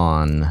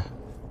on.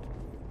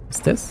 What's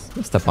this?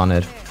 Let's step on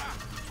it.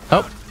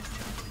 Oh.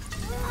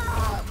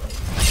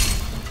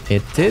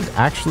 It did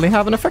actually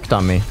have an effect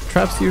on me.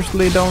 Traps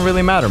usually don't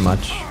really matter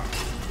much.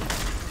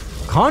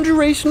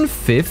 Conjuration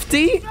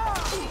 50?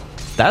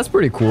 That's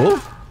pretty cool.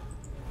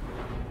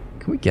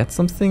 Can we get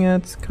something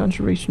at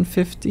Conjuration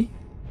 50?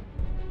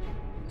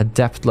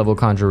 Adept level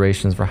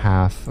conjurations for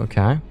half.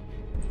 Okay.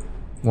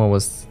 What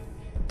was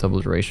double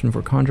duration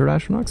for conjured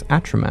astronauts?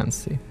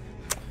 Atromancy.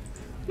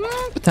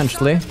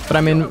 Potentially. But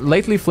I mean,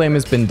 lately Flame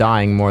has been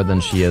dying more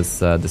than she has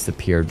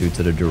disappeared due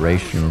to the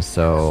duration,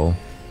 so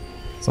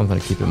something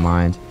to keep in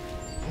mind.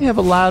 We have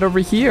a lad over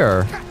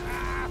here.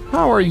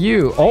 How are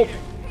you? Oh,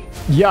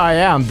 yeah, I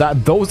am.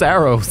 Those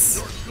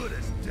arrows.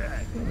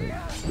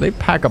 They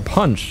pack a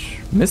punch.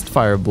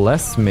 Mistfire,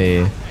 bless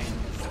me.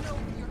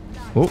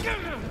 Oh.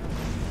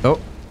 Oh.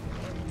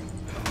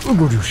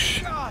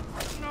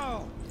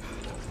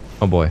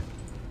 Oh boy.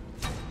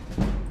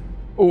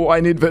 Oh, I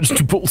need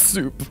vegetable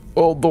soup.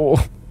 Oh no.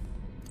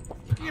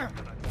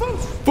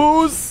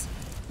 Booze!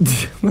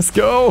 Let's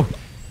go.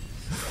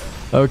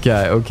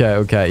 Okay, okay,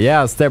 okay.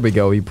 Yes, there we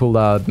go. He pulled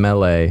out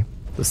melee.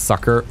 The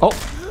sucker. Oh!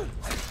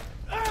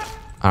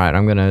 Alright,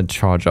 I'm gonna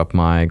charge up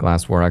my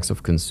Glass War Axe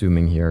of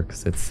Consuming here,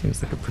 because it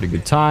seems like a pretty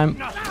good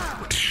time.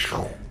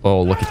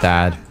 Oh, look at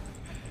that.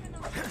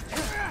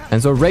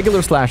 And so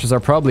regular slashes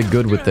are probably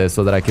good with this,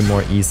 so that I can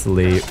more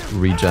easily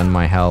regen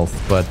my health,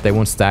 but they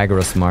won't stagger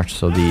as much,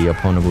 so the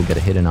opponent will get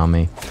a hit in on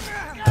me.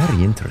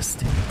 Very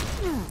interesting.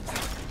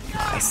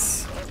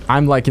 Nice.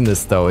 I'm liking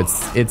this though.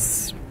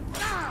 It's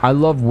I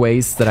love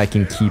ways that I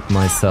can keep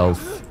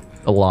myself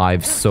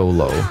alive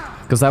solo,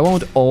 because I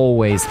won't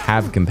always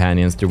have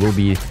companions. There will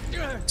be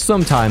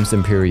some times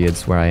and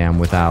periods where I am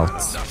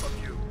without.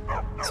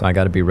 So I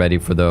gotta be ready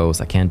for those.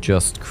 I can't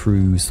just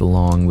cruise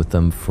along with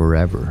them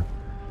forever.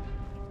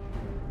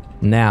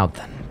 Now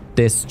then,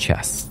 this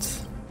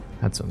chest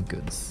had some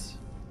goods.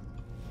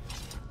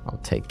 I'll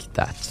take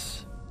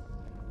that.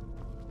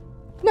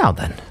 Now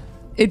then,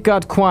 it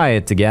got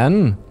quiet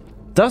again.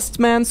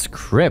 Dustman's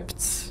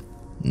Crypt.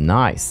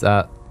 Nice.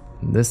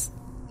 This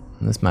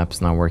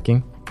map's not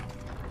working.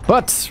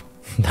 But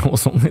that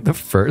was only the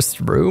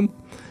first room.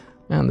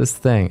 And this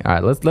thing. All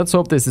right, let's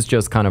hope this is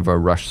just kind of a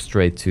rush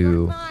straight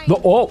to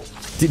the. Oh,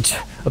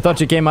 I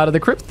thought you came out of the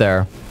crypt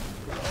there.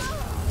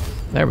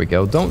 There we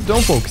go. Don't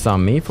focus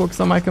on me.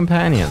 Focus on my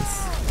companions.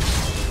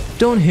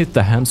 Don't hit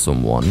the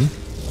handsome one.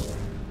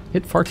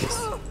 Hit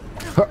Farkas.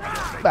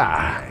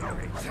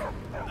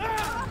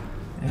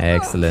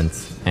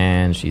 Excellent.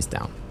 And she's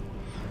down.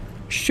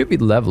 Should be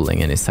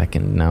leveling any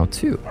second now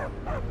too.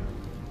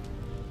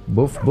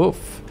 Boof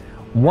boof.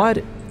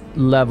 What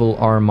level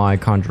are my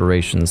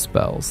conjuration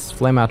spells?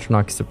 Flame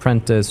Atronach's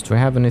Apprentice. Do I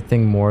have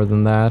anything more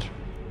than that?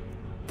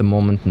 At the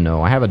moment,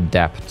 no. I have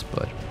Adept,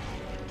 but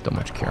don't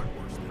much care.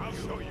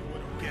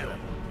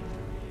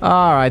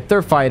 Alright,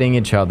 they're fighting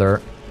each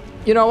other.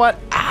 You know what?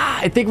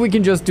 I think we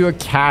can just do a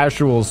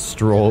casual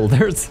stroll.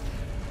 There's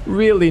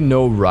really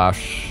no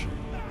rush.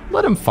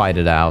 Let them fight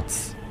it out.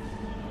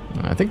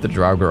 I think the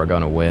Draugr are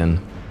gonna win.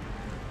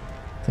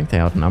 I think they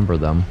outnumber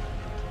them.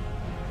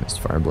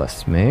 Mistfire,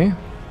 bless me.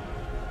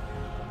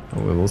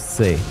 We will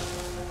see.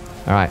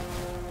 Alright.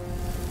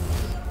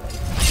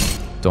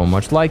 Don't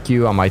much like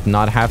you. I might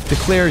not have to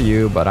clear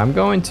you, but I'm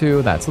going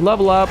to. That's a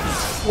level up.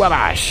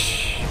 Wabash!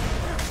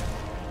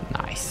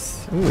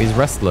 Ooh, he's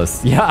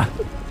restless. Yeah,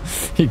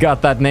 he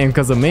got that name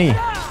because of me.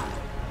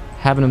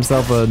 Having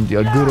himself a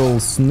good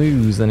old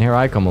snooze, and here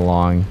I come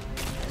along.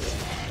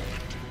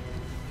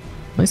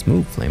 Nice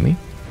move, Flamey.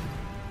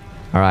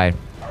 All right,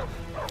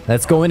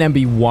 let's go in and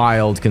be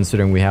wild,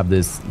 considering we have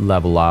this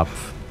level up.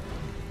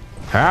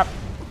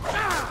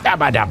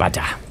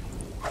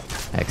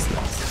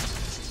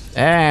 Excellent.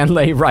 And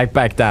lay right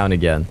back down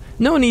again.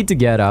 No need to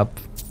get up.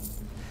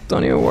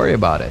 Don't even worry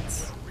about it.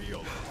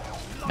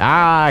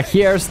 Ah,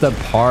 here's the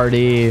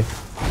party.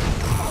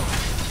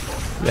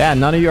 Yeah,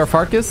 none of you are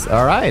Farkas?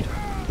 Alright.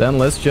 Then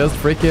let's just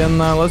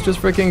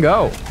freaking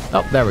go.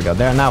 Oh, there we go.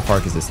 There, now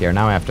Farkas is here.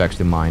 Now I have to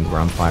actually mind where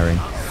I'm firing.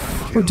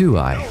 Or do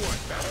I?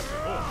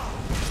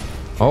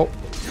 Oh.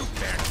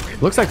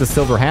 Looks like the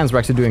Silver Hands were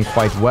actually doing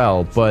quite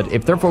well, but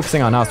if they're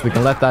focusing on us, we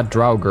can let that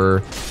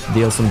Draugr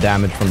deal some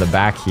damage from the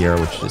back here,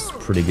 which is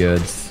pretty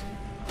good.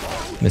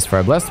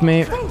 Mistfire, bless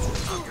me.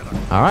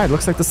 Alright,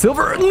 looks like the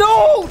silver.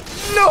 No!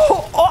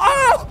 No!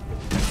 Oh!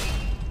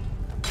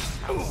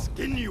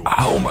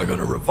 How am I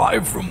gonna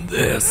revive from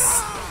this?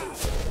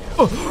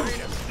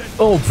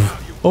 Oh,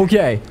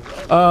 okay.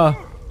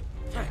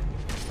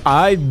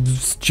 I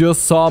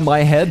just saw my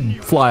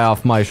head fly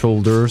off my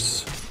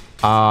shoulders.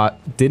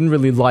 Didn't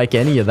really like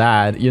any of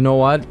that. You know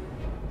what?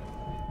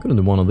 Gonna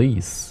do one of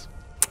these.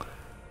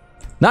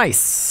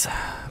 Nice.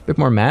 A bit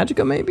more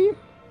magicka, maybe?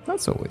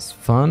 That's always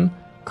fun.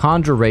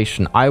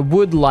 Conjuration. I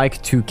would like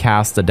to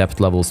cast Adept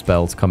level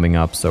spells coming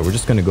up, so we're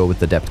just gonna go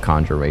with Adept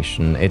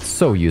Conjuration. It's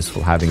so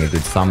useful having a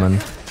good summon.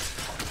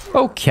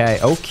 Okay,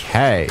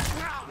 okay.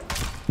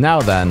 Now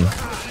then,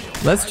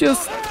 let's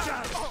just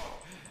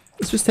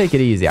let's just take it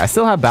easy. I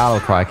still have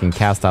Battle Cry I can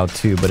cast out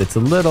too, but it's a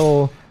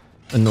little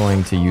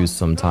annoying to use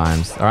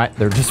sometimes. Alright,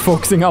 they're just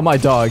focusing on my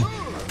dog.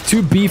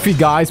 Two beefy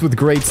guys with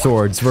great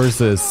swords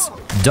versus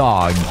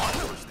dog.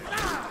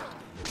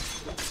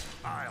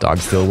 Dog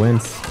still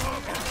wins.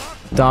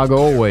 Dog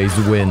always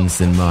wins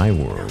in my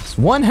worlds.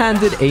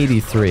 One-handed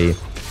 83.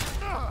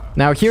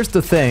 Now here's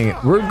the thing.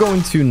 We're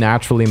going to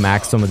naturally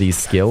max some of these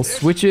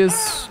skills, which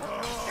is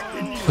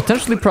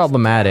potentially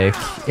problematic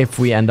if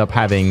we end up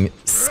having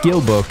skill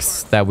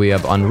books that we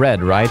have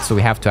unread, right? So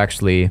we have to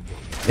actually...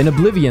 In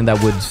Oblivion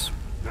that would...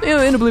 You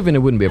know, in Oblivion it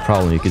wouldn't be a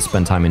problem. You could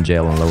spend time in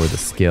jail and lower the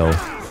skill.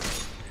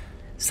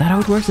 Is that how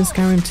it works in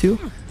Skyrim too?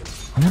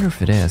 I wonder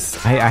if it is.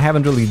 I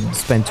haven't really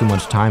spent too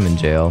much time in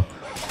jail.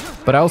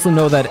 But I also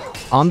know that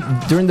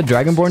during the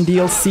Dragonborn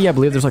DLC, I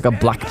believe there's like a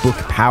black book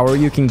power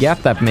you can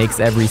get that makes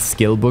every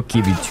skill book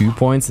give you 2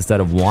 points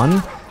instead of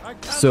 1.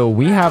 So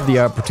we have the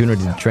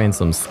opportunity to train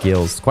some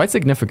skills quite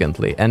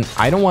significantly. And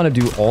I don't want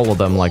to do all of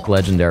them like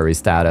legendary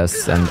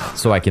status and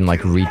so I can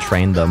like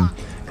retrain them.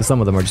 Because some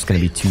of them are just going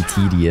to be too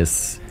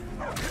tedious.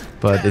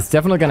 But it's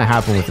definitely going to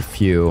happen with a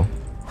few.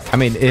 I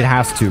mean, it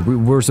has to.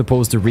 We're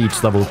supposed to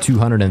reach level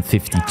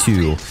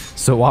 252.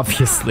 So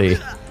obviously,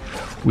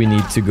 we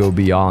need to go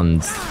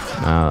beyond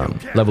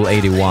level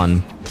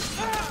 81,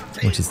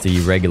 which is the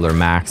regular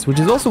max, which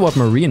is also what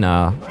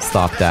Marina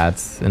stopped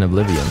at in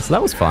Oblivion. So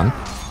that was fun.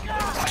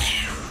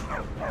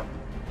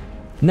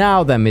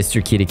 Now then,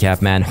 Mr. Kitty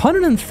Cat Man,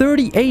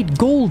 138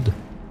 gold.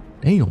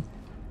 Damn.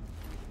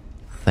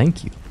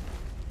 Thank you.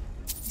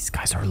 These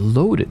guys are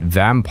loaded.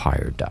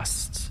 Vampire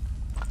dust.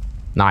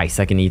 Nice,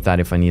 I can eat that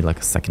if I need like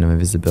a second of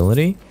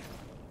invisibility.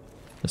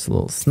 Just a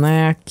little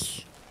snack.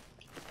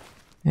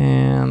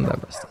 And the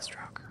rest is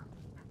stronger.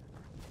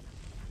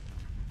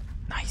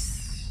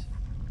 Nice.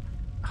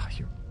 Oh,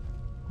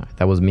 right,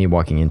 that was me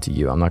walking into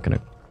you. I'm not going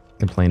to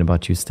complain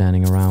about you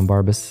standing around,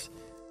 Barbas.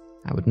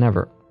 I would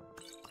never.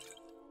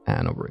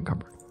 And over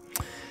encumbered.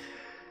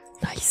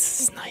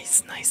 Nice,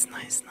 nice, nice,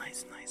 nice,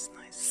 nice, nice,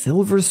 nice.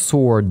 Silver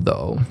sword,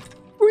 though.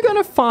 We're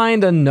going to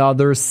find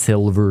another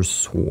silver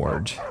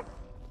sword.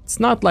 It's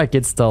not like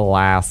it's the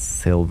last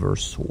silver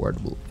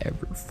sword we'll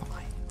ever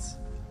find.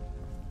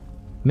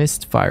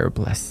 Mistfire,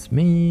 bless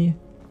me.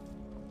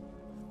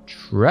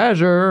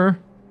 Treasure.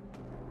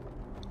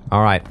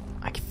 All right,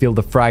 I can feel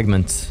the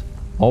fragment.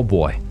 Oh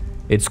boy,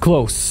 it's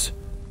close.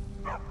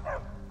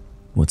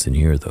 What's in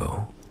here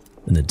though?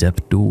 An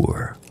adept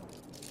door.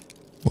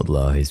 What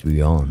lies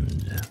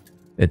beyond?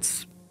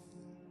 It's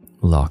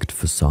locked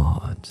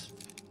facade.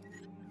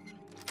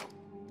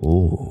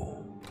 Oh.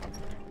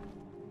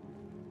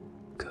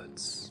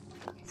 Goods.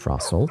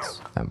 Frost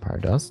salts, vampire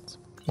dust.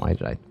 Why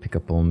did I pick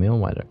up bone meal?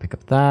 Why did I pick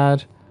up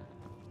that?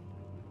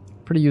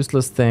 Pretty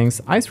useless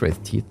things. Ice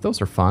Wraith teeth,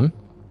 those are fun.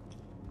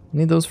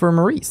 Need those for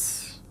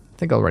Maurice. I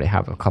think I already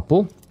have a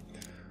couple.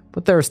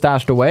 But they're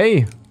stashed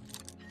away.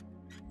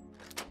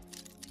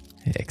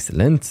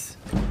 Excellent.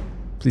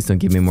 Please don't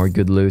give me more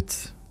good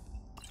loot.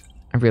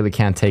 I really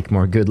can't take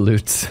more good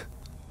loot.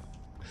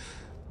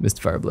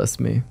 Mistfire, bless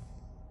me.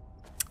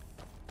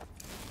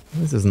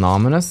 This is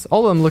ominous.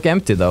 All of them look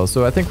empty though,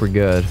 so I think we're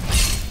good.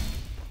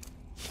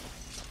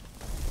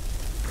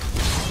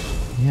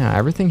 Yeah,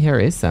 everything here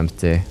is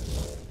empty.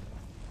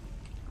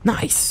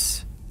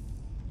 Nice!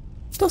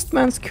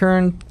 Dustman's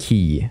Cairn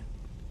key.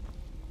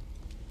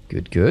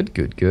 Good, good,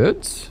 good,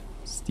 good.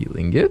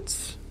 Stealing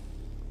it.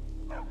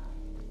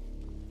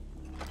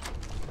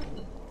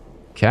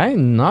 Okay,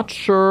 not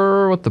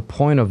sure what the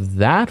point of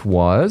that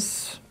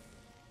was.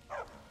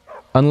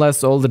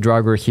 Unless all the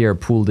Draugr here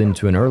pulled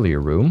into an earlier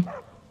room.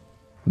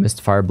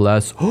 Mistfire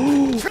bless.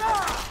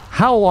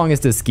 How long has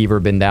this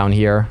skeever been down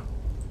here?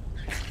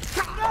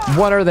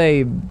 What are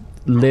they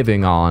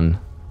living on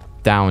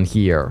down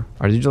here?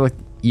 Are they just like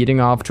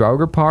eating off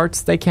Draugr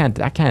parts? That can't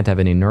have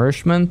any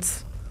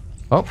nourishment.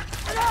 Oh.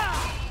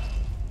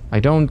 I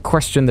don't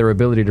question their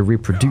ability to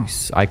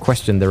reproduce. I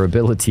question their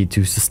ability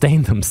to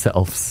sustain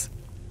themselves.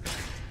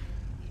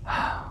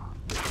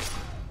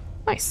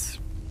 Nice.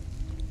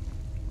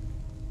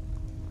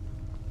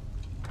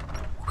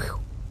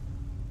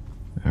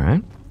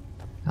 Alright.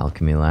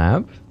 Alchemy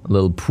lab. A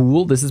little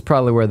pool. This is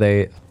probably where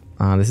they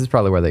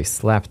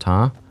slept,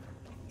 huh?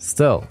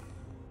 Still.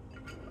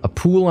 A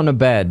pool on a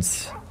bed.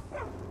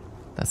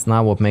 That's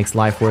not what makes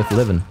life worth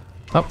living.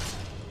 Oh.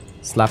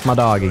 Slap my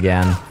dog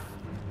again.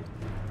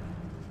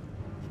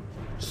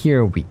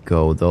 Here we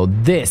go, though.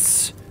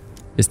 This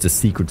is the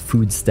secret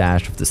food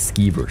stash of the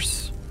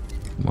skeevers.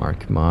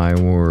 Mark my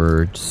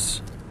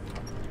words.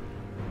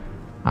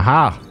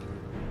 Aha!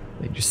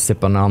 They just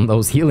sipping on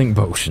those healing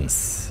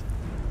potions.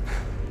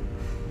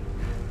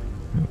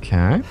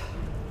 Okay.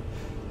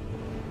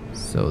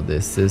 So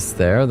this is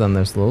there, then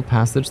there's a little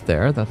passage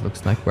there. That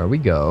looks like where we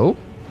go.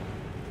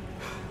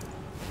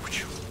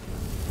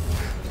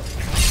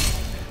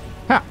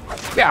 Ha!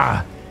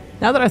 Yeah!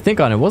 Now that I think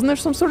on it, wasn't there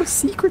some sort of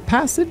secret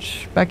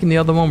passage? Back in the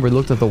other one, we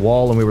looked at the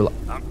wall and we were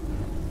like...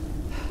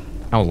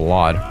 That was a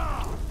lot.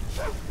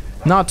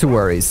 Not to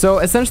worry. So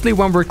essentially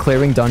when we're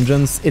clearing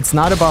dungeons, it's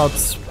not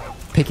about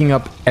picking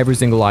up every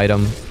single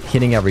item,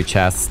 hitting every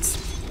chest,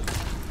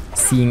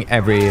 seeing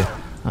every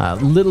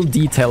little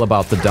detail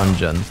about the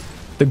dungeon.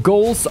 The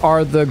goals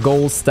are the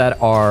goals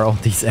that are... Oh,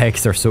 these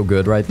eggs are so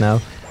good right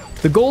now.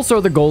 The goals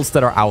are the goals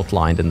that are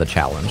outlined in the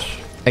challenge.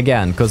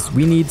 Again, because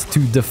we need to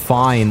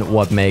define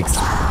what makes...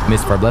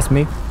 Mistfire, bless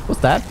me.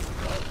 What's that?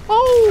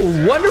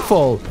 Oh,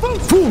 wonderful.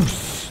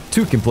 Foos.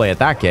 Two can play at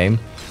that game.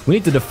 We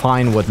need to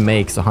define what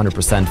makes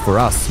 100% for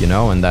us, you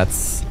know, and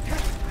that's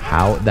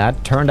how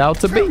that turned out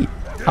to be.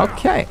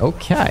 Okay,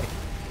 okay.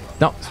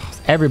 No,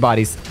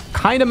 everybody's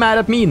kind of mad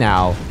at me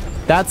now.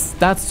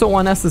 That's so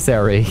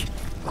unnecessary.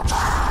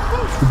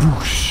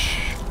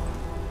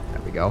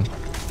 There we go.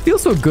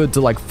 Feels so good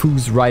to like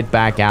foos right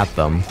back at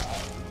them.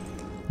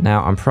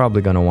 Now I'm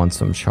probably gonna want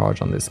some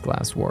charge on this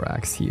glass war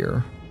axe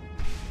here.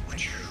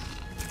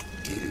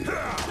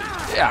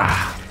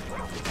 Yeah.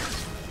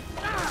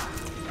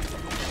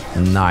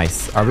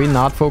 Nice. Are we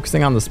not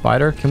focusing on the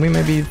spider? Can we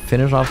maybe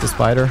finish off the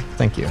spider?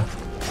 Thank you.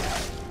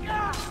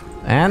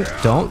 And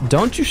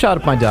don't you shout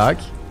at my dog.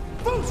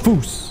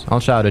 Foos. I'll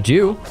shout at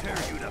you.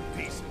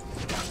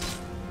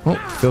 Oh,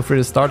 feel free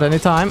to start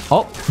anytime.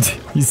 Oh,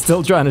 he's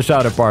still trying to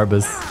shout at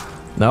Barbas.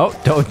 No,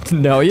 don't.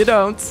 No, you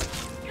don't.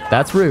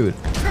 That's rude.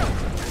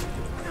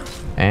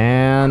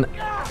 And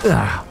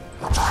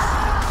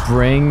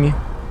bring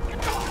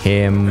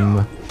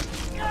him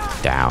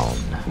down.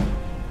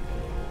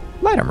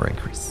 Light armor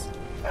increase.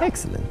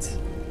 Excellent.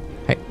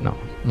 Hey, no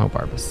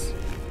Barbas.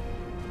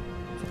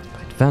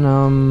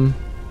 Venom.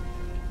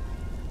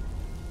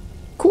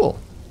 Cool.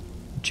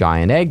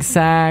 Giant egg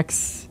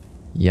sacs.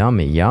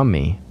 Yummy,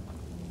 yummy.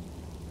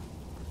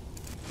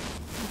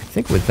 I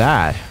think with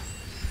that,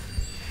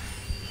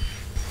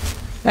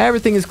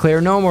 everything is clear.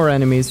 No more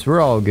enemies.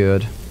 We're all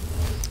good.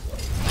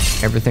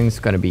 Everything's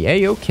gonna be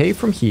a-okay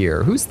from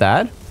here. Who's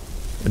that?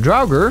 A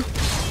Draugr?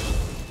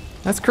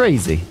 That's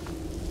crazy.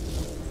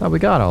 Thought we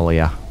got all of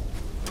ya.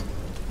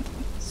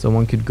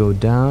 Someone could go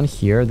down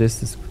here.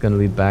 This is gonna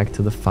lead back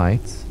to the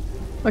fight.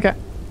 Okay.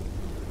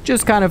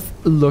 Just kind of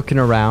looking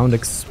around,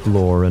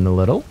 exploring a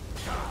little.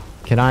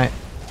 Can I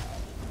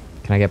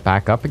get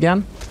back up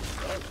again?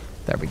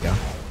 There we go.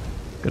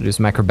 Gotta do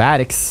some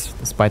acrobatics,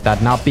 despite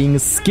that not being a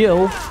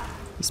skill.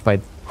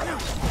 Despite...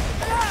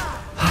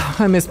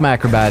 I miss my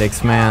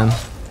acrobatics, man.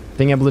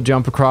 Being able to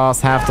jump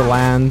across half the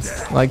land.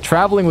 Like,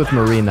 traveling with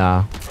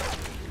Marina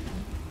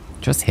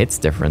just hits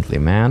differently,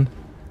 man.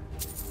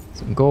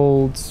 Some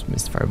golds.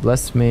 Mistfire,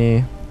 bless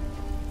me.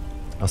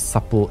 A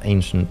supple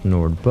ancient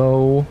Nord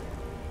bow.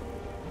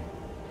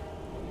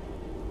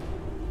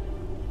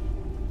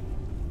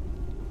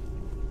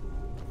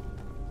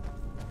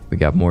 We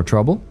got more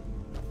trouble.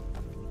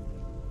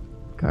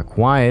 Got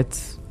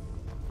quiet.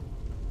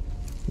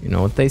 You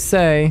know what they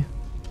say.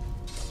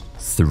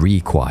 3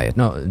 quiet.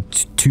 No,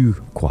 2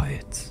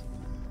 quiet.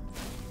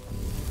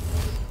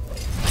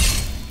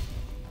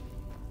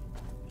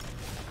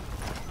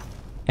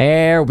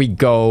 There we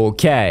go.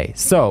 Okay.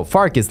 So,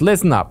 Farkas,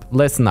 listen up.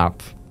 Listen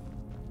up.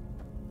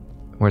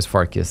 Where's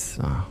Farkas?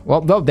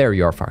 Well, there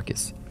you are,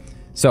 Farkas.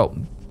 So,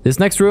 this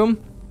next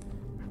room,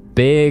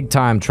 big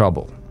time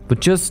trouble. But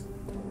just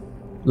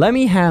let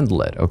me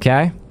handle it,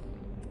 okay?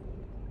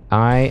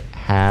 I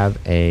have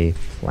a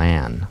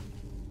plan.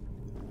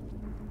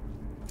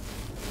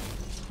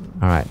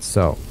 Alright,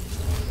 so.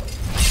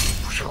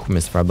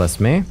 Mistfire, bless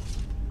me.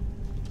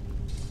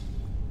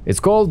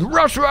 It's called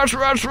rush, rush,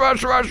 rush,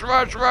 rush, rush,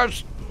 rush,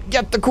 rush.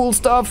 Get the cool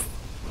stuff.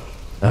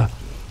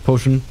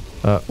 Potion.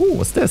 Ooh,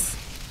 what's this?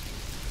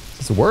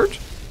 Is this a word?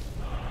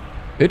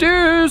 It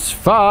is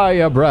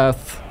fire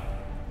breath.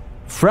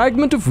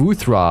 Fragment of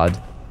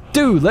Uthrod.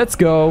 Dude, let's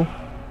go.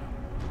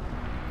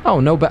 Oh,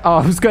 no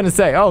I was gonna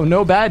say, oh,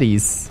 no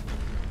baddies.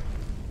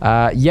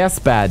 Yes,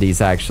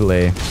 baddies,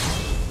 actually.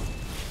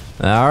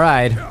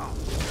 Alright.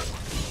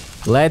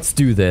 Let's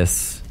do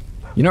this.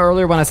 You know,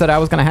 earlier when I said I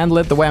was gonna handle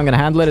it, the way I'm gonna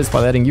handle it is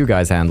by letting you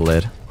guys handle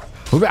it.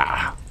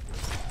 Hoorah!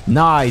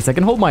 Nice, I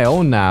can hold my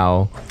own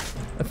now.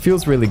 That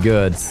feels really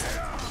good.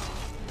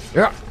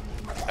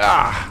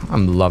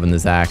 I'm loving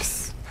this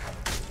axe.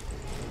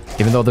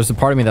 Even though there's a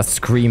part of me that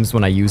screams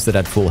when I use it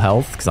at full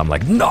health, because I'm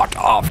like, not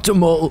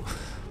optimal!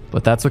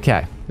 But that's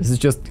okay. This is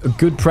just a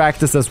good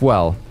practice as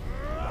well.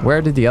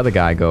 Where did the other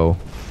guy go?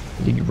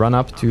 Did he run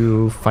up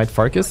to fight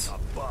Farkas?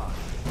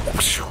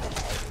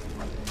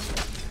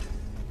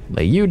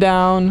 Lay you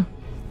down.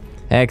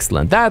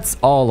 Excellent. That's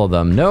all of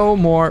them. No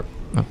more.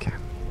 Okay.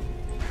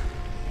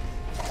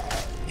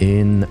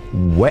 In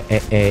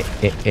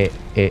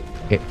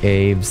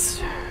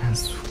waves.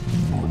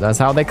 That's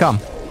how they come.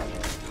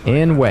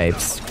 In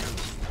waves.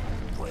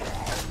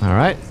 All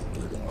right.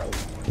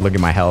 Look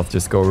at my health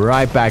just go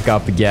right back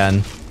up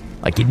again.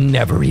 Like it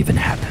never even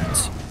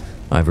happened.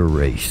 I've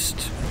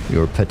erased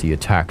your petty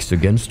attacks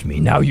against me.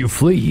 Now you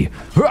flee.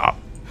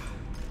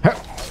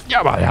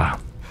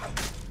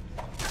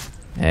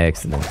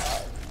 Excellent.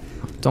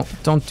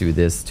 Don't do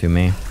this to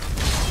me.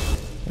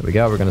 There we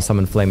go. We're gonna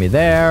summon Flamey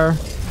there.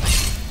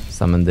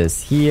 Summon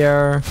this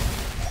here.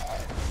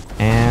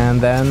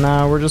 And then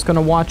we're just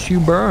gonna watch you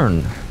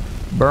burn.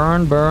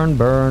 Burn, burn,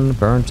 burn,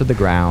 burn to the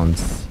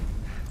ground.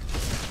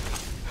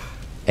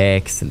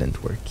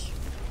 Excellent work.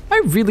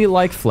 I really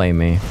like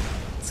Flamey.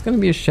 It's gonna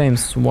be a shame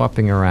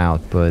swapping her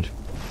out, but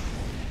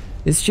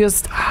it's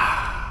just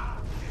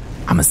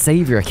I'm a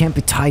savior. I can't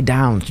be tied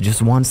down to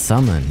just one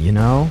summon, you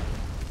know?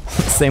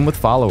 Same with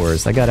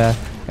followers. I gotta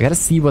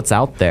see what's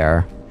out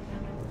there.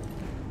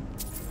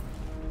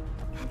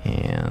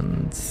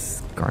 And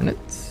Garnet,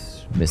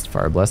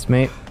 Mistfire, bless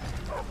me.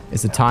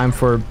 Is it time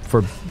for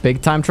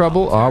big time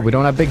trouble? Oh, we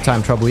don't have big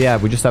time trouble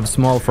yet. We just have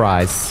small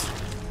fries.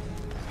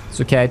 It's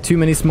okay. Too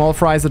many small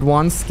fries at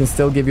once can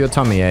still give you a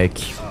tummy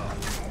ache.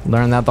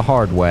 Learn that the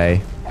hard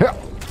way.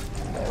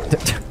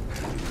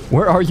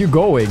 Where are you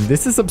going?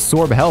 This is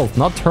absorb health,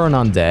 not turn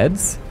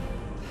undeads.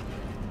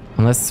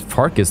 Unless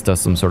Farkas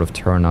does some sort of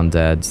turn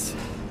undeads.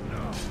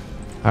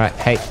 Alright,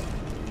 hey.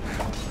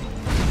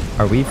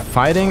 Are we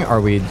fighting?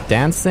 Are we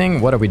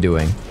dancing? What are we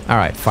doing?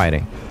 Alright,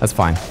 fighting. That's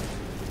fine.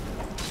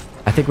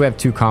 I think we have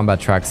 2 combat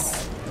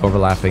tracks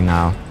overlapping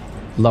now.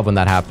 Love when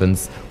that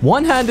happens.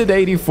 One-handed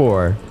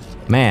 84.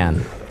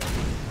 Man.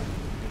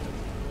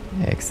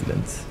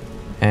 Excellent.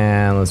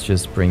 And let's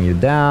just bring you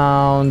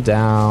down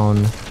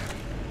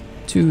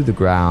to the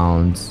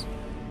ground.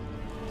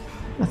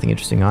 Nothing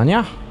interesting on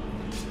ya.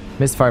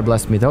 Mistfire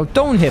bless me though.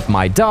 Don't hit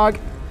my dog.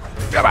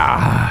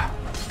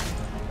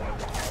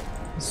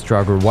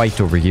 Strugger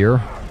White over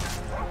here.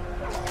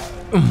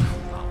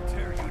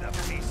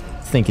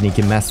 Thinking he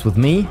can mess with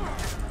me.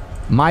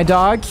 My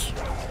dog?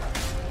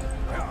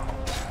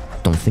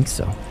 Don't think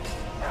so.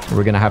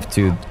 We're gonna have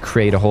to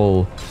create a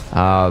whole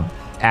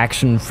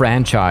action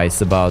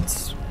franchise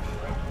about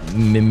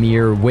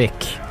Mimir Wick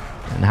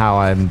and how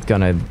I'm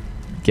gonna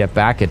get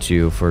back at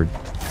you for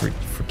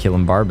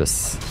killing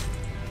Barbas.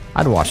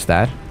 I'd watch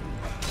that.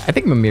 I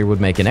think Mimir would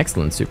make an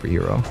excellent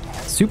superhero.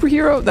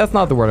 Superhero? That's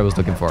not the word I was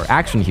looking for.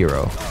 Action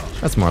hero.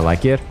 That's more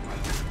like it.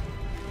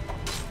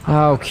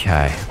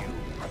 Okay.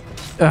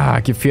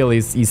 I can feel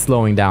he's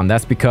slowing down.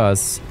 That's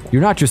because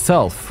you're not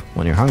yourself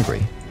when you're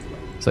hungry.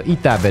 So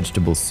eat that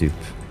vegetable soup.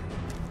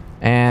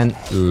 And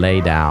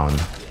lay down.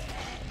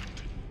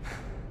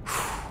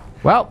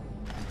 Well,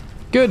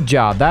 good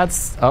job.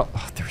 That's... Oh,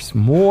 there's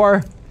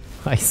more.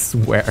 I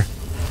swear.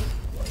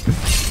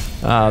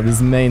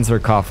 This main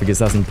sarcophagus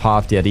hasn't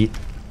popped yet.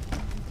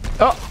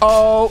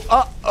 Uh-oh.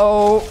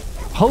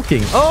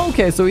 Hulking. Oh,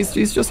 okay, so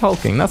he's just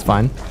hulking. That's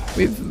fine.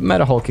 We've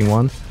met a hulking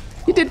one.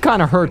 He did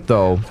kind of hurt,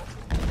 though.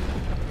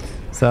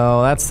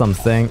 So that's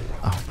something.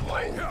 Oh,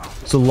 boy.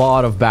 It's a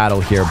lot of battle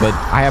here, but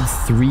I have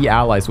 3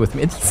 allies with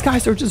me. And these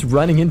guys are just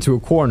running into a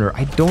corner.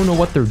 I don't know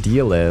what their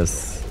deal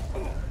is.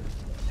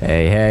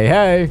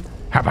 Hey.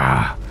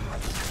 Haba.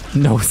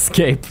 No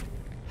escape.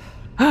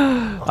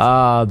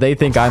 They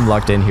think I'm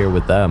locked in here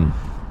with them.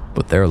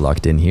 But they're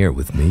locked in here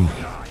with me.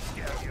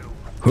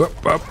 Give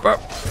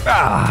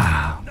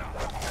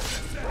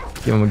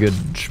him a good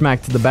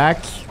schmack to the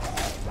back.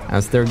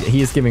 As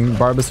he is giving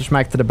Barbas a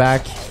schmack to the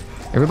back.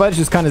 Everybody's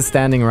just kind of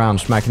standing around,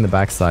 smacking the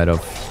backside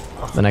of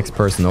the next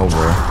person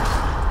over.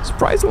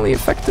 Surprisingly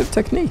effective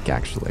technique,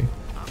 actually.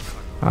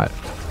 Alright,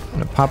 I'm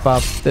gonna pop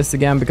up this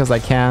again because I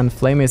can.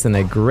 Flame is in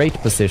a great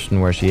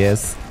position where she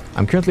is.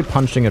 I'm currently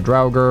punching a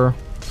Draugr.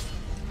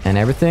 And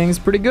everything's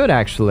pretty good,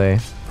 actually.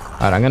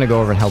 Alright, I'm gonna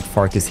go over and help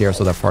Farkas here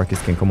so that Farkas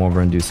can come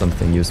over and do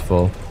something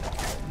useful.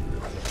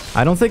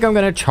 I don't think I'm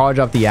gonna charge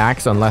up the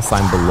axe unless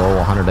I'm below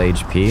 100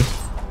 HP.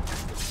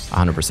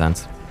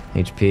 100%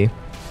 HP.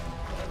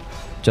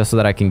 Just so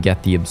that I can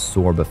get the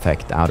absorb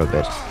effect out of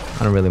it.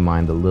 I don't really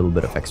mind a little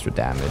bit of extra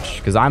damage.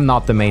 Because I'm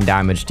not the main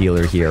damage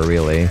dealer here,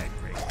 really.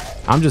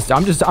 I'm just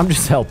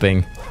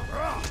helping.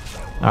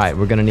 Alright,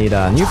 we're gonna need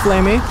a new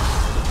Flamey.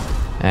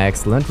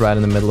 Excellent, right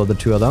in the middle of the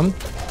 2 of them.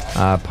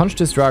 Punch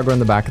this Draugr in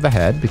the back of the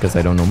head because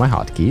I don't know my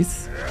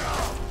hotkeys.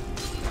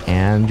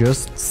 And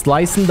just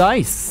slice and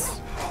dice.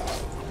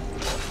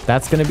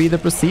 That's gonna be the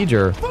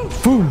procedure.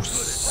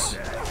 Foos!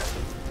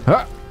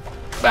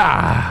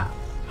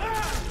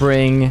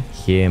 Bring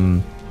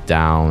him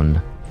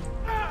down.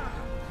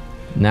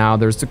 Now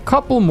there's a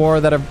couple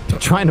more that are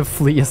trying to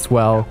flee as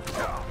well.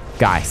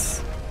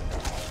 Guys.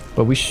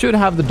 But we should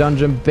have the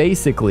dungeon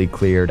basically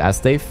cleared as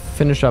they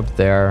finish up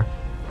there.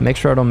 Make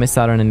sure I don't miss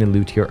out on any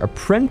loot here.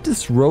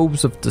 Apprentice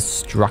Robes of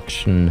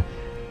Destruction.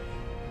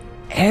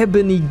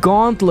 Ebony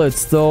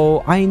Gauntlets,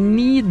 though. I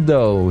need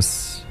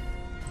those.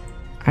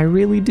 I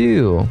really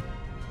do.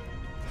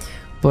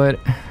 But...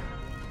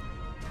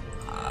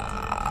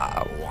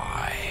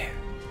 why?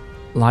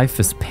 Life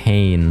is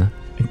pain.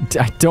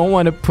 I don't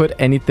want to put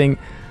anything...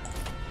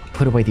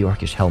 Put away the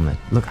Orcish helmet.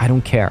 Look, I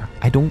don't care.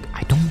 I don't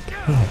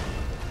care.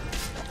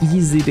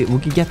 Easy to... We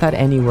could get that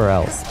anywhere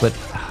else, but...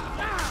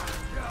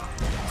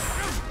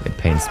 It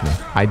pains me.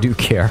 I do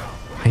care.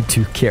 I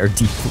do care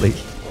deeply.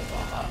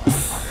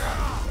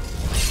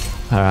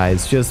 Alright,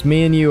 it's just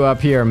me and you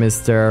up here,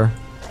 Mr.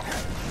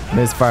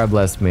 Mistfire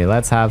bless me.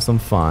 Let's have some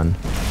fun.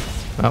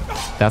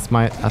 Oh, that's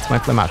my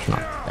flame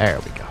astronaut. There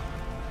we go.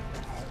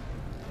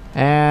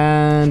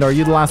 And are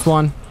you the last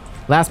one?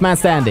 Last man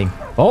standing.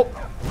 Oh.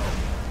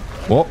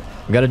 Whoa.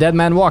 We got a dead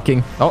man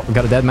walking. Oh, we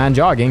got a dead man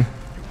jogging.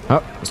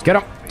 Oh, let's get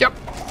him. Yep.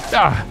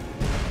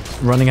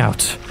 Running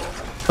out.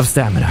 of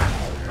stamina.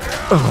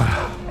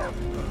 Ugh.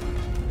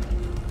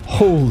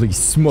 Holy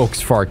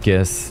smokes,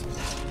 Farkas.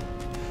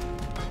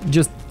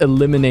 Just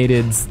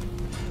eliminated.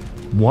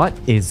 What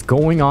is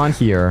going on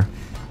here?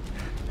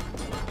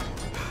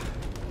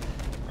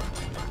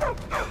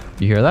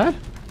 You hear that?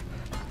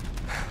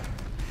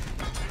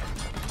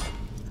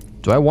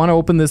 Do I want to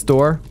open this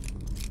door?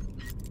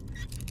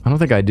 I don't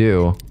think I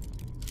do.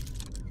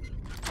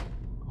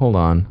 Hold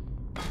on.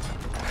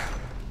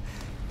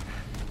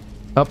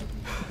 Up.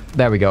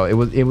 There we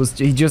go.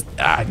 He just,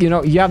 you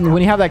know,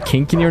 when you have that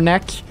kink in your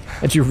neck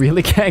that you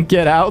really can't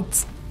get out.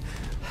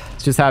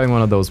 It's just having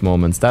one of those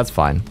moments. That's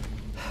fine.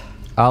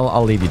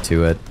 I'll leave you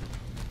to it.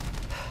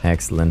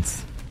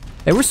 Excellent.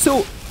 It was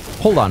so...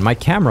 Hold on, my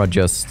camera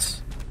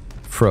just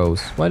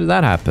froze. Why did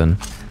that happen?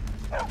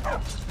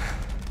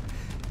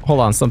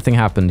 Hold on, something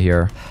happened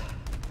here.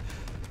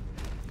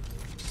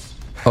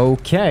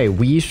 Okay,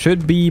 we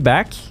should be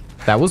back.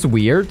 That was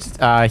weird.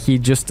 He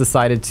just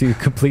decided to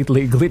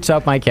completely glitch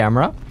out my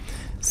camera.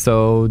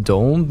 So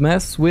don't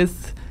mess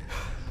with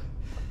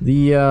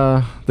the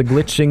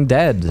glitching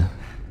dead.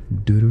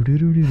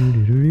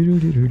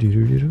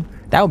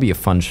 That would be a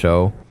fun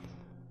show.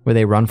 Where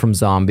they run from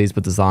zombies,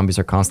 but the zombies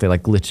are constantly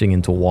like glitching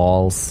into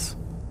walls.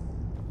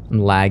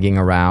 And lagging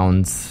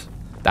around.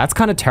 That's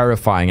kind of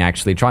terrifying,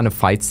 actually. Trying to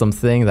fight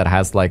something that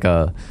has like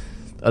a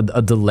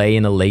delay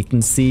and a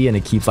latency, and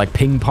it keeps like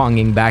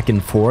ping-ponging back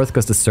and forth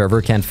because the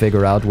server can't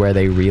figure out where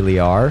they really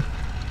are.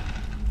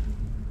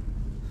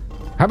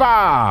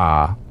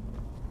 Haba!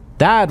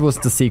 That was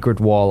the secret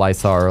wall I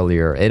saw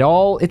earlier. It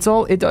all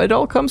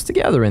comes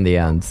together in the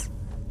end.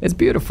 It's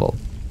beautiful.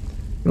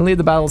 I'm gonna leave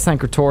the Battle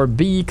Sanctor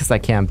B because I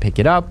can't pick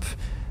it up.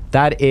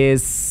 That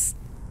is...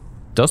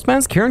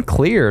 Dustman's Cairn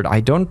cleared.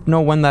 I don't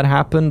know when that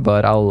happened,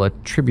 but I'll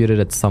attribute it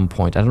at some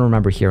point. I don't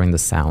remember hearing the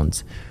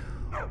sound.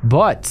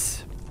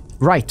 But,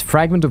 right,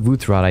 Fragment of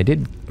Uthrod. I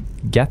did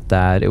get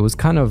that. It was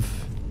kind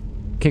of...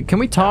 Can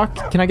we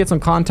talk? Can I get some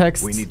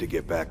context? We need to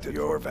get back to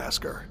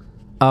Jorvaskr.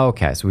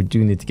 Okay, so we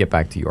do need to get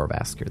back to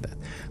Jorvaskr then.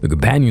 The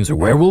companions are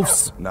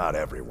werewolves? Not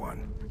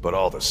everyone, but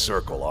all the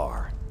Circle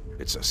are.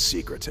 It's a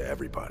secret to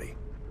everybody.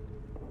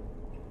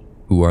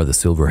 Who are the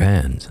Silver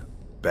Hand?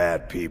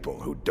 Bad people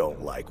who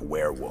don't like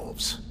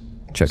werewolves.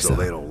 Checks so out.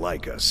 they don't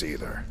like us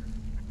either.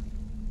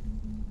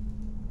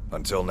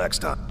 Until next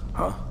time,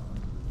 huh?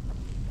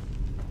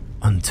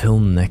 Until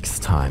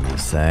next time, you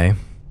say?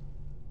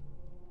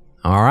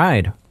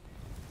 Alright.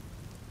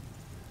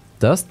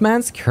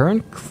 Dustman's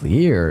Cairn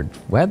cleared.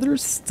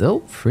 Weather's still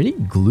pretty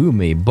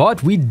gloomy,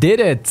 but we did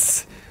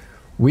it!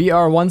 We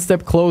are one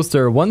step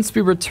closer. Once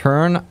we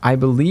return, I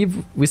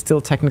believe we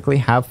still technically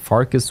have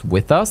Farkas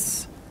with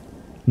us.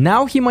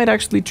 Now he might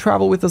actually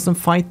travel with us and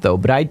fight though,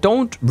 but I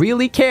don't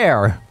really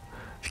care.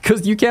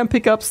 Because you can't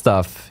pick up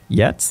stuff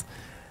yet.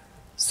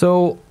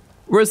 So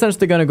we're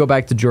essentially going to go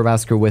back to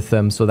Jorvaskr with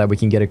them so that we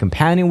can get a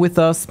companion with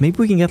us. Maybe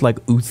we can get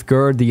like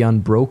Uthgar the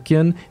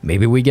Unbroken.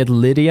 Maybe we get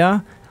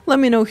Lydia. Let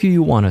me know who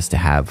you want us to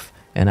have.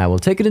 And I will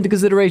take it into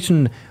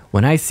consideration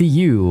when I see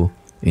you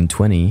in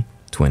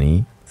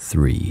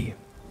 2023.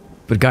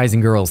 But guys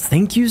and girls,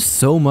 thank you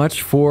so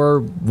much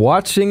for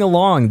watching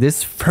along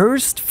this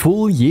first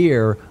full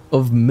year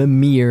of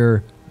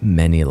Mimir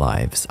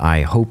Many-Lives.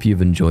 I hope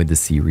you've enjoyed the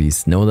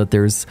series. Know that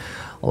there's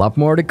a lot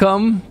more to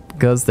come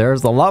because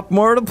there's a lot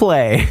more to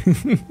play.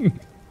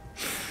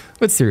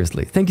 But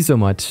seriously, thank you so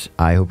much.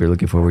 I hope you're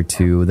looking forward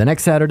to the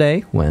next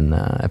Saturday when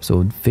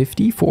episode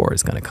 54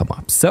 is going to come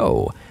up.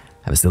 So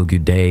have a still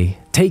good day.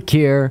 Take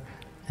care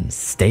and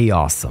stay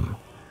awesome.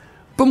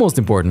 But most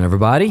important,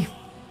 everybody,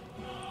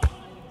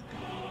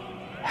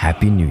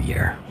 Happy New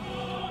Year.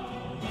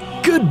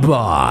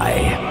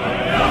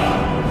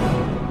 Goodbye.